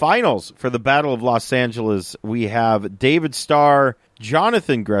 Finals for the Battle of Los Angeles. We have David Starr,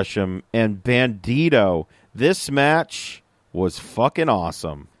 Jonathan Gresham, and Bandito. This match was fucking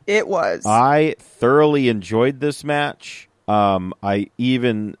awesome. It was. I thoroughly enjoyed this match. I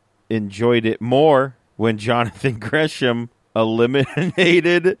even enjoyed it more when Jonathan Gresham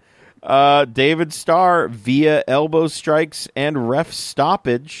eliminated David Starr via elbow strikes and ref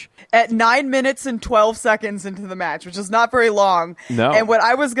stoppage. At 9 minutes and 12 seconds into the match, which is not very long. No. And what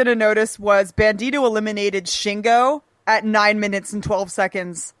I was going to notice was Bandito eliminated Shingo at 9 minutes and 12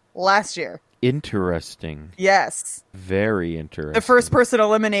 seconds last year. Interesting. Yes. Very interesting. The first person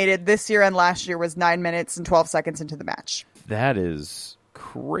eliminated this year and last year was 9 minutes and 12 seconds into the match. That is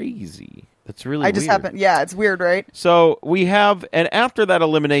crazy. That's really weird. Yeah, it's weird, right? So we have, and after that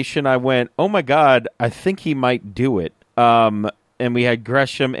elimination, I went, oh my God, I think he might do it. And we had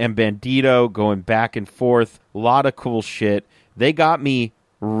Gresham and Bandito going back and forth. A lot of cool shit. They got me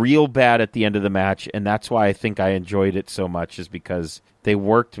real bad at the end of the match, and that's why I think I enjoyed it so much, is because they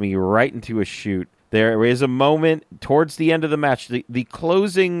worked me right into a shoot. There is a moment towards the end of the match. The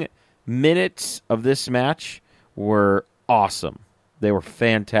closing minutes of this match were awesome. They were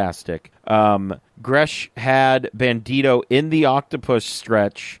fantastic. Gresh had Bandito in the octopus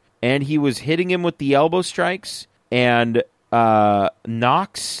stretch, and he was hitting him with the elbow strikes, and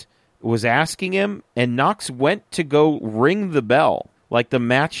Knox was asking him, and Knox went to go ring the bell. Like the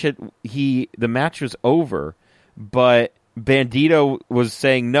match was over, but Bandito was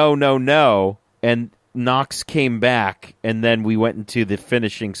saying no, and Knox came back, and then we went into the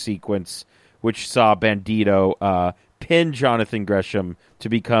finishing sequence, which saw Bandito pin Jonathan Gresham to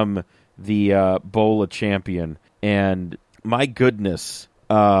become the Bola champion. And my goodness,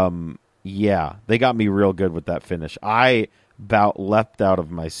 yeah, they got me real good with that finish. I about leapt out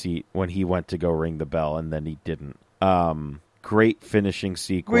of my seat when he went to go ring the bell, and then he didn't. Great finishing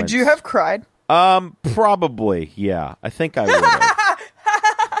sequence. Would you have cried? Probably, yeah. I think I would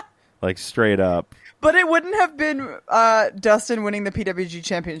have. Like, straight up. But it wouldn't have been Dustin winning the PWG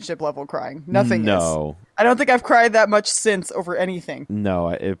championship level crying. Nothing No. is. I don't think I've cried that much since over anything. No,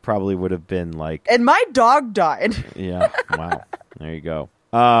 it probably would have been like... And my dog died. Yeah, wow. There you go.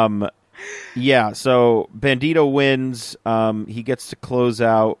 Yeah, so Bandito wins. He gets to close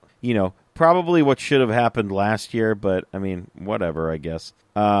out, probably what should have happened last year, but, I mean, whatever, I guess.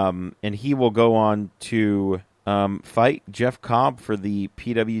 And he will go on to fight Jeff Cobb for the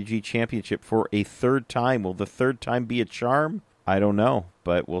PWG Championship for a third time. Will the third time be a charm? I don't know,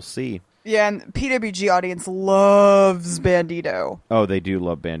 but we'll see. Yeah, and PWG audience loves Bandito. Oh, they do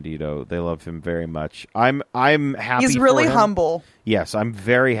love Bandito. They love him very much. I'm happy. He's really for him. humble. Yes, I'm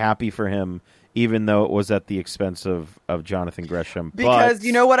very happy for him, even though it was at the expense of Jonathan Gresham. Because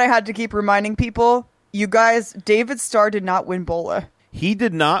you know what I had to keep reminding people? You guys, David Starr did not win Bola. He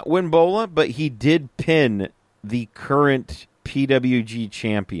did not win Bola, but he did pin the current PWG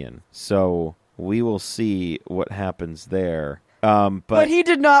champion. So we will see what happens there. But he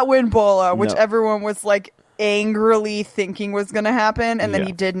did not win Bola, which No. everyone was like angrily thinking was going to happen, and then Yeah.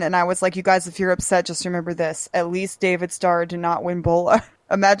 he didn't. And I was like, you guys, if you're upset, just remember this. At least David Starr did not win Bola.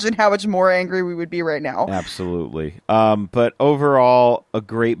 Imagine how much more angry we would be right now. Absolutely. But overall, a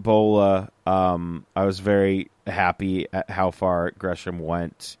great Bola. I was very happy at how far Gresham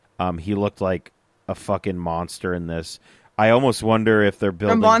went. He looked like a fucking monster in this. I almost wonder if they're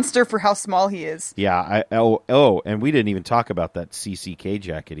building A monster for how small he is. Yeah. And we didn't even talk about that CCK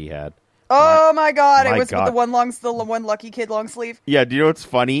jacket he had. Oh my god! my It was God. with the one Lucky Kid long sleeve. Yeah. Do you know what's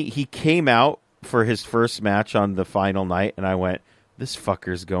funny? He came out for his first match on the final night, and I went, "This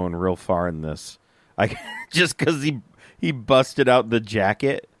fucker's going real far in this." Just because he busted out the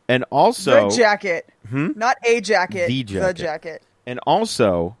jacket, and also The jacket, not a jacket. The jacket. The jacket. And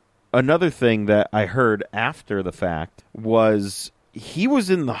also, another thing that I heard after the fact was he was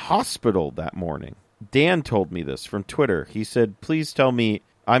in the hospital that morning. Dan told me this from Twitter. He said, "Please tell me."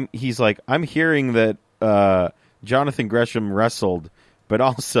 He's like, "I'm hearing that Jonathan Gresham wrestled, but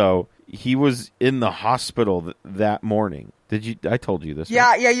also he was in the hospital that morning." I told you this?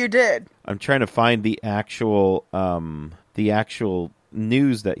 Yeah, right? yeah, you did. I'm trying to find the actual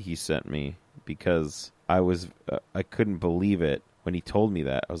news that he sent me, because I couldn't believe it when he told me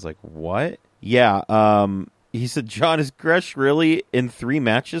that. I was like, "What?" Yeah, he said, "John, is Gresh really in 3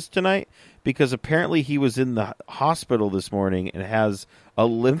 matches tonight?" because apparently he was in the hospital this morning and has a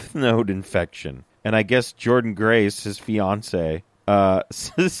lymph node infection. And I guess Jordan Grace, his fiance,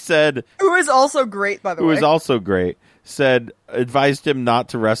 said... Who is also great, by the way. Who is also great. Advised him not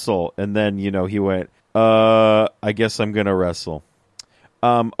to wrestle. And then, he went, I guess I'm going to wrestle.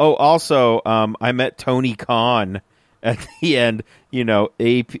 Also, I met Tony Khan at the end,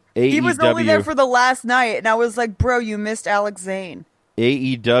 AEW. He was only there for the last night, and I was like, bro, you missed Alex Zane.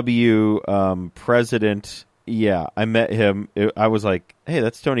 AEW president, yeah, I met him. I was like, hey,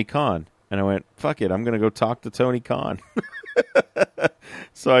 that's Tony Khan. And I went, fuck it, I'm going to go talk to Tony Khan.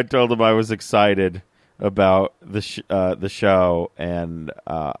 So I told him I was excited about the show, and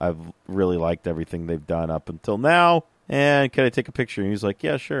I've really liked everything they've done up until now. And can I take a picture? And he was like,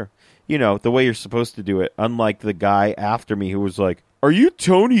 yeah, sure. The way you're supposed to do it, unlike the guy after me who was like, are you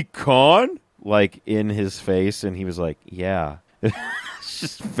Tony Khan? Like, in his face, and he was like, yeah. It's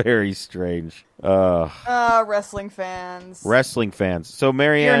just very strange. Wrestling fans. Wrestling fans. So,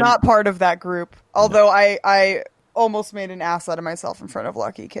 Marianne... You're not part of that group. Although I almost made an ass out of myself in front of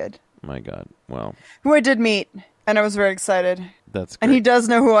Lucky Kid. My God. Well... Who I did meet, and I was very excited. That's great. And he does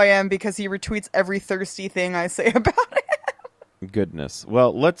know who I am because he retweets every thirsty thing I say about him. Goodness.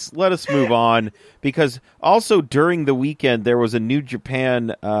 Well, let us move on, because also during the weekend there was a New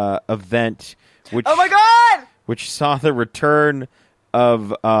Japan event which... Oh my God! Which saw the return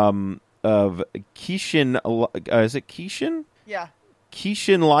of Kishin, is it Kishin? Yeah.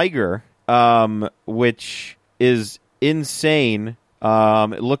 Kishin Liger, which is insane.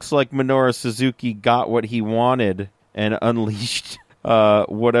 It looks like Minoru Suzuki got what he wanted and unleashed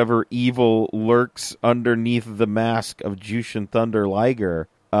whatever evil lurks underneath the mask of Jushin Thunder Liger.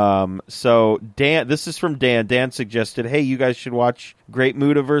 So Dan, this is from Dan. Dan suggested, hey, you guys should watch Great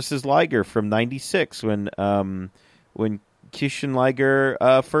Muta versus Liger from '96 when Kishin Liger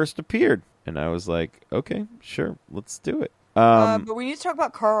first appeared. And I was like, okay, sure, let's do it. But we need to talk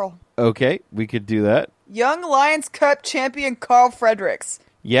about Carl. Okay, we could do that. Young Lions Cup champion Carl Fredericks.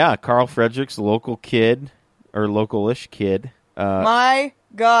 Yeah, Carl Fredericks, local kid, or local-ish kid. My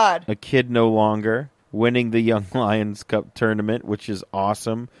God. A kid no longer, winning the Young Lions Cup tournament, which is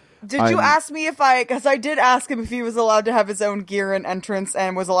awesome. Did you ask me because I did ask him if he was allowed to have his own gear and entrance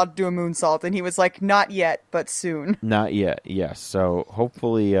and was allowed to do a moonsault, and he was like, not yet, but soon. Not yet, yes. So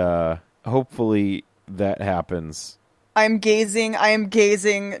hopefully that happens. I am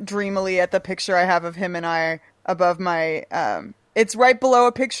gazing dreamily at the picture I have of him and I above my, it's right below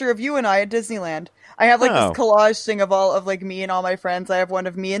a picture of you and I at Disneyland. I have this collage thing of all of me and all my friends. I have one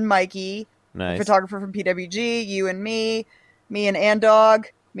of me and Mikey, nice. The photographer from PWG, you and me and Andog,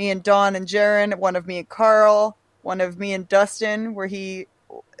 me and Dawn and Jaren, one of me and Carl, one of me and Dustin, where he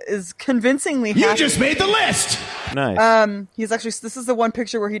is convincingly happy. You just made the list! Nice. He's actually, this is the one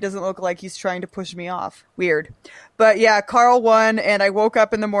picture where he doesn't look like he's trying to push me off. Weird. But yeah, Carl won, and I woke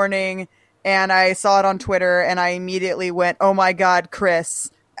up in the morning, and I saw it on Twitter, and I immediately went, oh my God, Chris.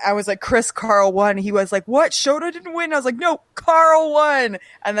 I was like, Chris, Carl won. He was like, what? Shota didn't win? I was like, no, Carl won.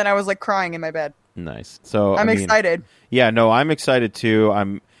 And then I was crying in my bed. Nice. So I'm excited. Yeah, no, I'm excited too.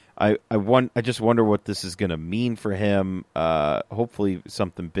 I just wonder what this is going to mean for him. Hopefully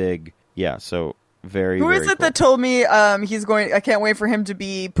something big. Yeah, so very, Who very is it cool. that told me I can't wait for him to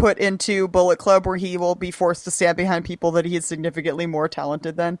be put into Bullet Club where he will be forced to stand behind people that he is significantly more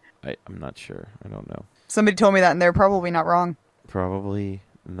talented than? I'm not sure. I don't know. Somebody told me that, and they're probably not wrong. Probably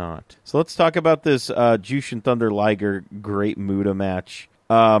not. So let's talk about this Jushin Thunder Liger Great Muta match.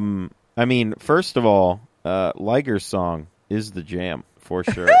 First of all, Liger's song is the jam, for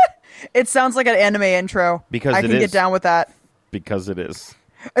sure. It sounds like an anime intro. Because I can get down with that. Because it is.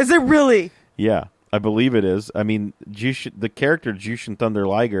 Is it really? Yeah, I believe it is. I mean, the character Jushin Thunder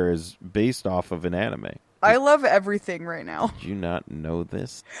Liger is based off of an anime. I love everything right now. Did you not know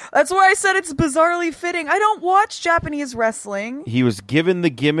this? That's why I said it's bizarrely fitting. I don't watch Japanese wrestling. He was given the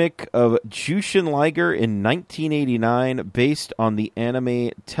gimmick of Jushin Liger in 1989 based on the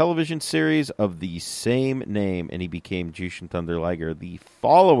anime television series of the same name, and he became Jushin Thunder Liger the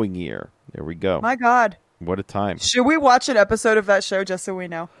following year. There we go. My God. What a time. Should we watch an episode of that show just so we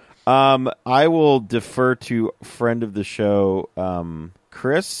know? I will defer to friend of the show,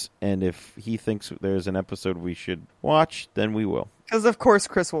 Chris, and if he thinks there's an episode we should watch, then we will. Because of course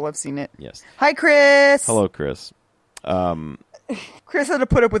Chris will have seen it. Yes. Hi, Chris. Hello, Chris. Chris had to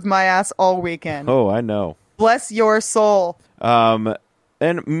put up with my ass all weekend. Oh, I know. Bless your soul. And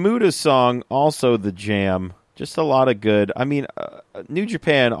Muta's song, also the jam. Just a lot of good. I mean, New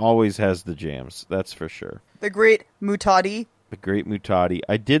Japan always has the jams. That's for sure. The great Mutati. The great Mutati.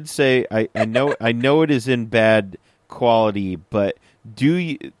 I did say I know it is in bad quality, but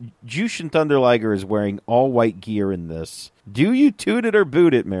Jushin Thunder Liger is wearing all white gear in this. Do you toot it or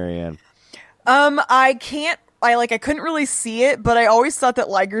boot it, Marianne? I couldn't really see it, but I always thought that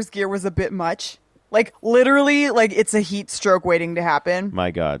Liger's gear was a bit much. Like, literally, like, it's a heat stroke waiting to happen.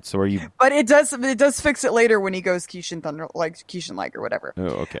 My God. So are you... But it does fix it later when he goes Kishin Liger, whatever. Oh,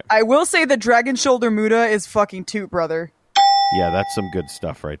 okay. I will say that Dragon Shoulder Muda is fucking toot, brother. Yeah, that's some good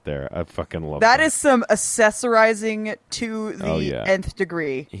stuff right there. I fucking love that. That is some accessorizing to the nth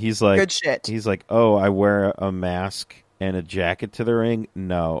degree. He's like... Good shit. He's like, oh, I wear a mask and a jacket to the ring?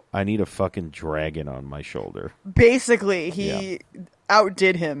 No, I need a fucking dragon on my shoulder. Basically, he... Yeah.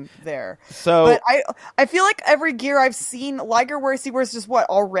 Outdid him there. So, but I feel like every gear I've seen Liger wears, he wears just what,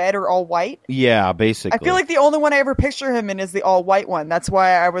 all red or all white? Yeah, basically. I feel like the only one I ever picture him in is the all white one. That's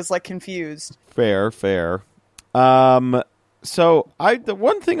why I was like confused. Fair. So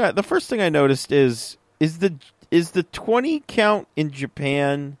the first thing I noticed is the 20 count in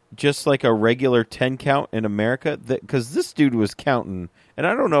Japan just like a regular 10 count in America? Because this dude was counting, and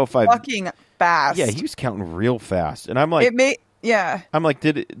I don't know if I fucking fast. Yeah, he was counting real fast, and I'm like, yeah. I'm like,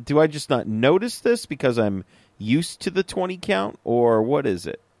 do I just not notice this because I'm used to the 20 count, or what is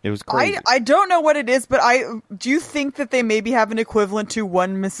it? It was crazy. I don't know what it is, but do you think that they maybe have an equivalent to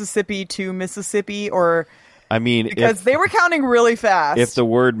 1 Mississippi, 2 Mississippi, or... I mean, because they were counting really fast. If the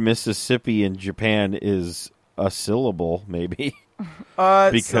word Mississippi in Japan is a syllable, maybe.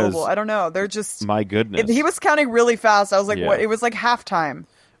 Because syllable. I don't know. They're just... My goodness. He was counting really fast. I was like, what? It was like halftime.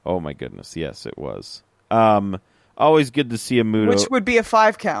 Oh my goodness. Yes, it was. Always good to see a Muto. Which would be a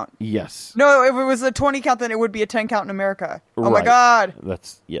 5 count. Yes. No, if it was a 20 count, then it would be a 10 count in America. Oh my God.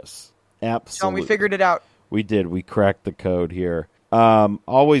 Yes. Absolutely. And we figured it out. We did. We cracked the code here.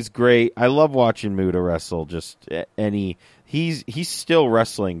 Always great. I love watching Muta wrestle. He's still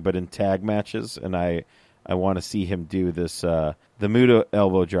wrestling, but in tag matches, and I want to see him do this. The Muta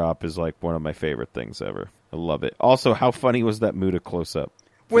elbow drop is like one of my favorite things ever. I love it. Also, how funny was that Muta close up?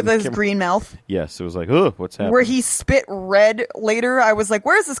 With his green mouth? Yes, it was like, oh, what's happening? Where he spit red later. I was like,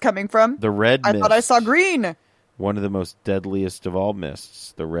 where is this coming from? The red mist. I thought I saw green. One of the most deadliest of all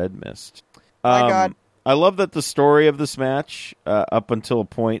mists, the red mist. My God. I love that the story of this match, up until a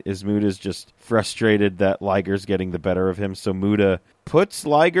point, is Muta's just frustrated that Liger's getting the better of him, so Muta puts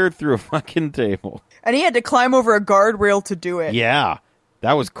Liger through a fucking table. And he had to climb over a guardrail to do it. Yeah,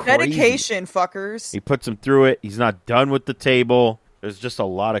 that was crazy. Dedication, fuckers. He puts him through it. He's not done with the table. There's just a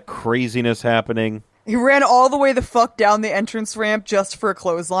lot of craziness happening. He ran all the way the fuck down the entrance ramp just for a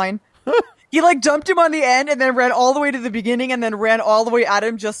clothesline. He like dumped him on the end and then ran all the way to the beginning and then ran all the way at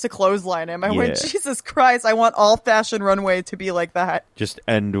him just to clothesline him. I went, Jesus Christ, I want all Fashion Runway to be like that. Just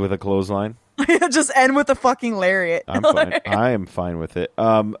end with a clothesline? Just end with a fucking lariat. I'm fine. I am fine with it.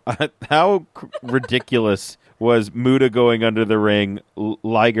 How ridiculous was Muta going under the ring,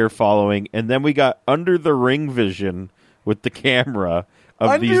 Liger following, and then we got under the ring vision with the camera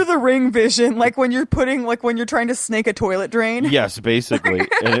of under the ring vision, like when you're trying to snake a toilet drain. Yes, basically,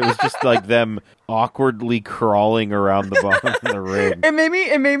 and it was just like them awkwardly crawling around the bottom of the ring.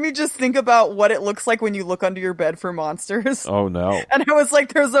 It made me just think about what it looks like when you look under your bed for monsters. Oh no! And I was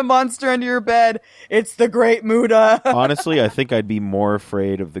like, "There's a monster under your bed. It's the Great Muta." Honestly, I think I'd be more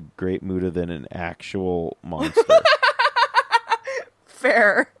afraid of the Great Muta than an actual monster.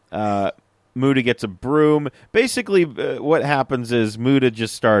 Fair. Muta gets a broom. Basically, what happens is Muta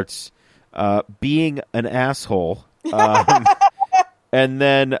just starts being an asshole. And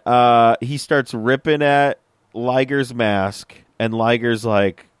then he starts ripping at Liger's mask. And Liger's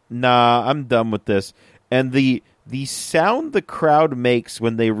like, nah, I'm done with this. And the sound the crowd makes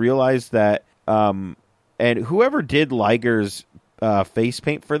when they realize that... and whoever did Liger's face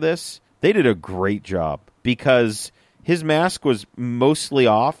paint for this, they did a great job. Because... his mask was mostly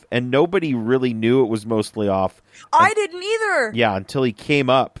off, and nobody really knew it was mostly off. I didn't either. Yeah, until he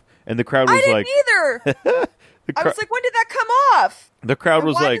came up, and the crowd was like... I didn't either. I was like, when did that come off? The crowd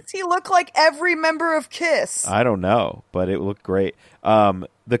was like... Why does he look like every member of KISS? I don't know, but it looked great.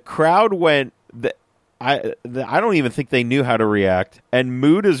 The crowd went... I don't even think they knew how to react, and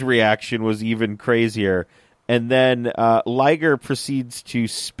Muta's reaction was even crazier. And then Liger proceeds to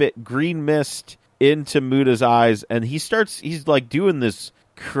spit green mist into Muta's eyes, and he's like doing this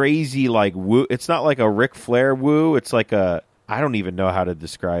crazy like woo. It's not like a Ric Flair woo. It's like I don't even know how to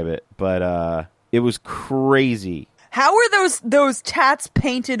describe it, but it was crazy. How are those tats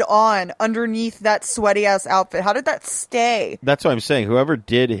painted on underneath that sweaty ass outfit? How did that stay? That's what I'm saying. Whoever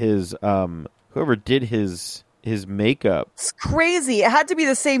did his his makeup. It's crazy. It had to be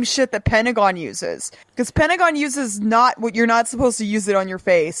the same shit that Pentagon uses. Because Pentagon uses not what you're not supposed to use it on your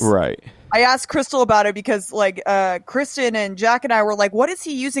face. Right. I asked Crystal about it because, like, Kristen and Jack and I were like, what is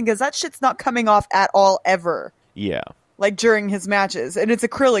he using? Because that shit's not coming off at all ever. Yeah. Like, during his matches. And it's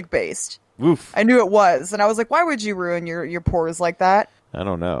acrylic-based. Oof. I knew it was. And I was like, why would you ruin your pores like that? I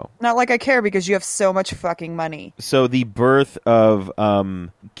don't know. Not like I care because you have so much fucking money. So the birth of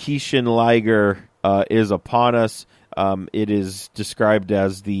Kishin Liger is upon us. It is described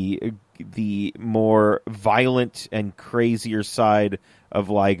as the more violent and crazier side of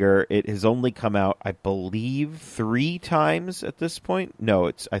Liger. It has only come out, I believe, 3 times at this point. No,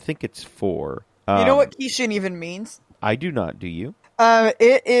 I think it's 4. You know what Kishin even means? I do not. Do you?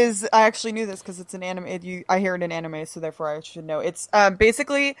 It is. I actually knew this because it's an anime. I hear it in anime, so therefore I should know. It's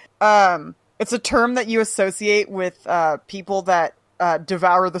basically it's a term that you associate with people that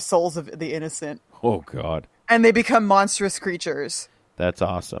devour the souls of the innocent. Oh God! And they become monstrous creatures. That's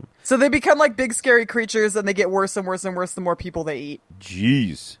awesome. So they become like big scary creatures, and they get worse and worse and worse the more people they eat.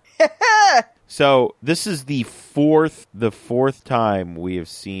 Jeez. So this is the fourth time we have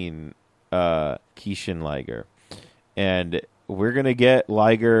seen Kishin Liger, and we're gonna get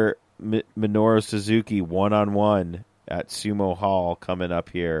Liger Minoru Suzuki 1-on-1 at Sumo Hall coming up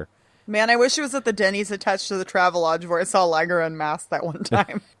here. Man, I wish it was at the Denny's attached to the Travelodge where I saw Liger unmasked that one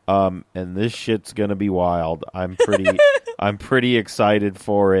time. And this shit's gonna be wild. I'm pretty excited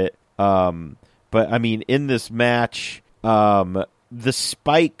for it. But I mean, in this match, the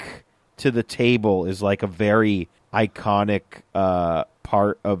spike to the table is like a very iconic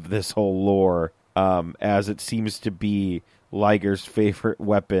part of this whole lore, as it seems to be Liger's favorite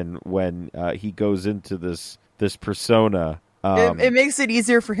weapon when he goes into this persona. It makes it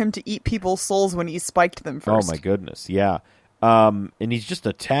easier for him to eat people's souls when he spiked them first. Oh my goodness, yeah. And he's just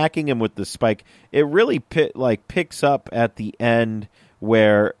attacking him with the spike. It really picks up at the end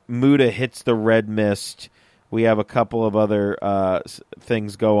where Muta hits the red mist. We have a couple of other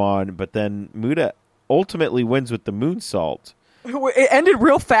things go on, but then Muta ultimately wins with the moonsault. It ended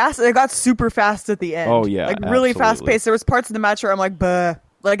real fast. It got super fast at the end. Oh yeah, like really absolutely. fast paced. There was parts of the match where I'm like, "Buh,"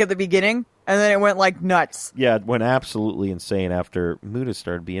 like at the beginning, and then it went like nuts. Yeah, it went absolutely insane after Muta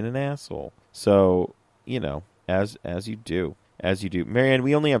started being an asshole. So as you do. Marianne,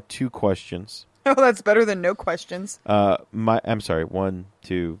 we only have 2 questions. Oh, that's better than no questions. I'm sorry. 1,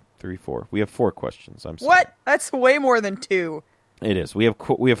 2, 3, 4. We have 4 questions. I'm sorry. What? That's way more than 2. It is. We have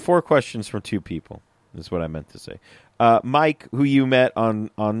 4 questions from 2 people. Is what I meant to say. Mike, who you met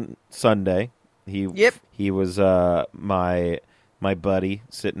on Sunday, he was my buddy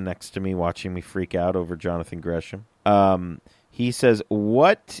sitting next to me, watching me freak out over Jonathan Gresham. He says,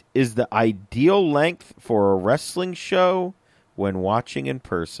 "What is the ideal length for a wrestling show when watching in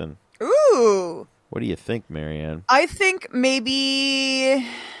person?" Ooh. What do you think, Marianne? I think maybe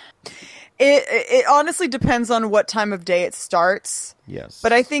it honestly depends on what time of day it starts. Yes.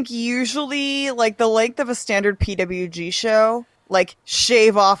 But I think usually, like, the length of a standard PWG show, like,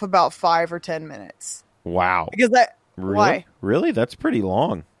 shave off about 5 or 10 minutes. Wow. Because that... Really? Why? Really? That's pretty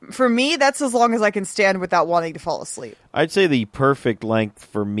long. For me, that's as long as I can stand without wanting to fall asleep. I'd say the perfect length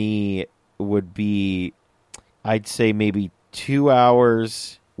for me would be, I'd say maybe 2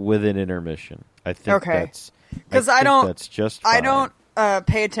 hours with an intermission. I think that's... Because that's just fine. I don't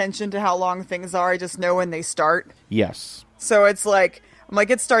pay attention to how long things are. I just know when they start. Yes. So it's like, I'm like,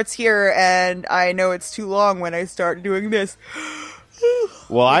 it starts here, and I know it's too long when I start doing this.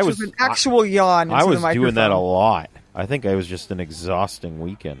 Well, I was an actual yawn. I was doing that a lot. I think I was just an exhausting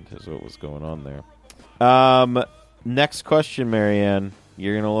weekend is what was going on there. Next question, Marianne.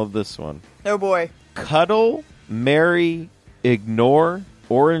 You're going to love this one. Oh, boy. Cuddle, marry, ignore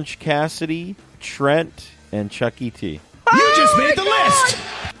Orange Cassidy, Trent, and Chucky T. You just made the list!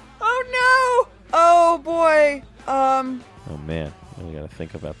 Oh, no! Oh, boy. Oh, man. I got to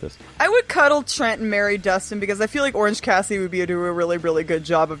think about this. I would cuddle Trent and marry Dustin because I feel like Orange Cassidy would do a really, really good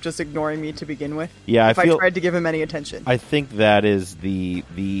job of just ignoring me to begin with. Yeah, I tried to give him any attention. I think that is the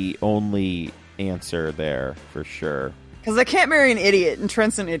only answer there for sure. Because I can't marry an idiot, and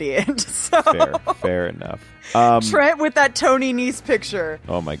Trent's an idiot. So. Fair enough. Trent with that Tony Nese picture.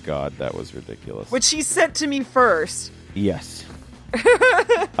 Oh my God, that was ridiculous. Which he sent to me first. Yes.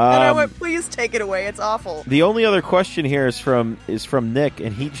 And I went, please take it away. It's awful. The only other question here is from Nick,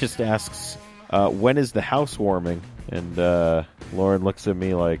 and he just asks, when is the housewarming? And Lauren looks at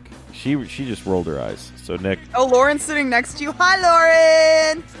me like she just rolled her eyes. So Nick. Oh, Lauren's sitting next to you. Hi,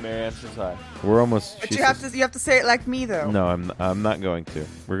 Lauren. Marianne says hi. We're almost. But you have to say it like me though. No, I'm not going to.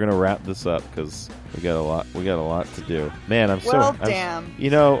 We're gonna wrap this up because we got a lot to do. Man, damn. I'm just so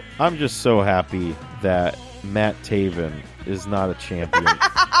happy I'm just so happy that Matt Taven is not a champion.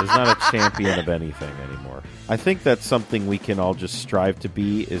 Is not a champion of anything anymore. I think that's something we can all just strive to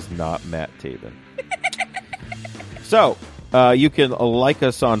be, is not Matt Taven. So, you can like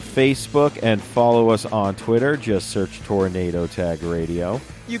us on Facebook and follow us on Twitter. Just search Tornado Tag Radio.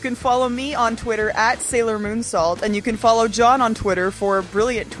 You can follow me on Twitter at Sailor Moonsalt, and you can follow John on Twitter for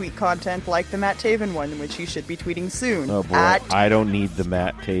brilliant tweet content like the Matt Taven one, which he should be tweeting soon. Oh boy, I don't need the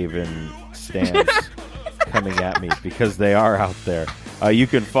Matt Taven stands coming at me because they are out there. You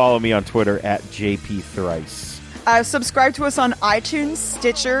can follow me on Twitter at JP Thrice. Subscribe to us on iTunes,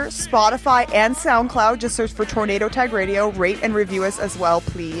 Stitcher, Spotify, and SoundCloud. Just search for Tornado Tag Radio. Rate and review us as well,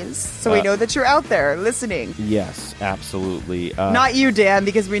 please, so we know that you're out there listening. Yes, absolutely. Not you, Dan,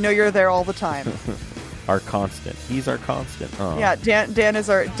 because we know you're there all the time. Our constant. He's our constant. Oh. Yeah, Dan is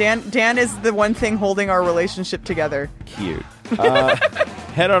the one thing holding our relationship together. Cute.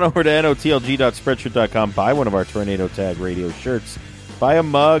 Head on over to notlg.spreadshirt.com. Buy one of our Tornado Tag Radio shirts. Buy a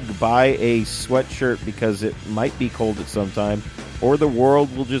mug, buy a sweatshirt, because it might be cold at some time, or the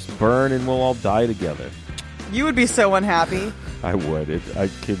world will just burn and we'll all die together. You would be so unhappy. I would.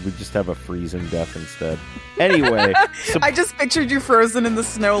 Could we just have a freezing death instead? Anyway. I just pictured you frozen in the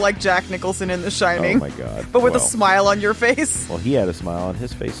snow like Jack Nicholson in The Shining. Oh my god. But with a smile on your face. Well, he had a smile on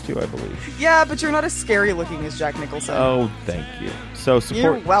his face too, I believe. Yeah, but you're not as scary looking as Jack Nicholson. Oh, thank you. So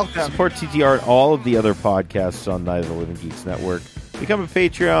you're welcome. Support TTR and all of the other podcasts on Night of the Living Geeks Network. Become a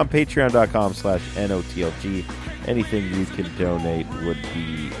Patreon, patreon.com/NOTLG. Anything you can donate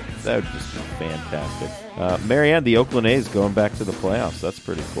that would just be fantastic. Marianne, the Oakland A's going back to the playoffs. That's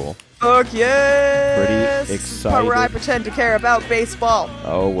pretty cool. Fuck yes! Pretty excited. Part where I pretend to care about baseball.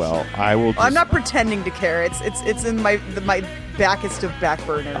 Oh well, I will. I'm not pretending to care. It's in my backest of back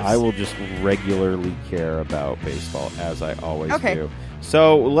burners. I will just regularly care about baseball, as I always do.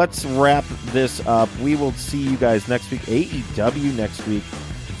 So let's wrap this up. We will see you guys next week. AEW next week.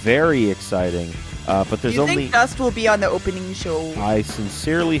 Very exciting. But there's only. Do you think Dust will be on the opening show? I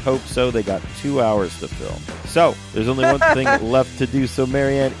sincerely hope so. They got 2 hours to film. So there's only one thing left to do. So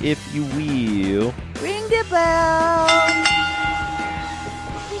Marianne, if you will, ring the bell.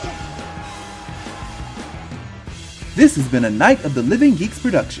 This has been a Night of the Living Geeks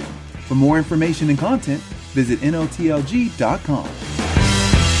production. For more information and content, visit NOTLG.com.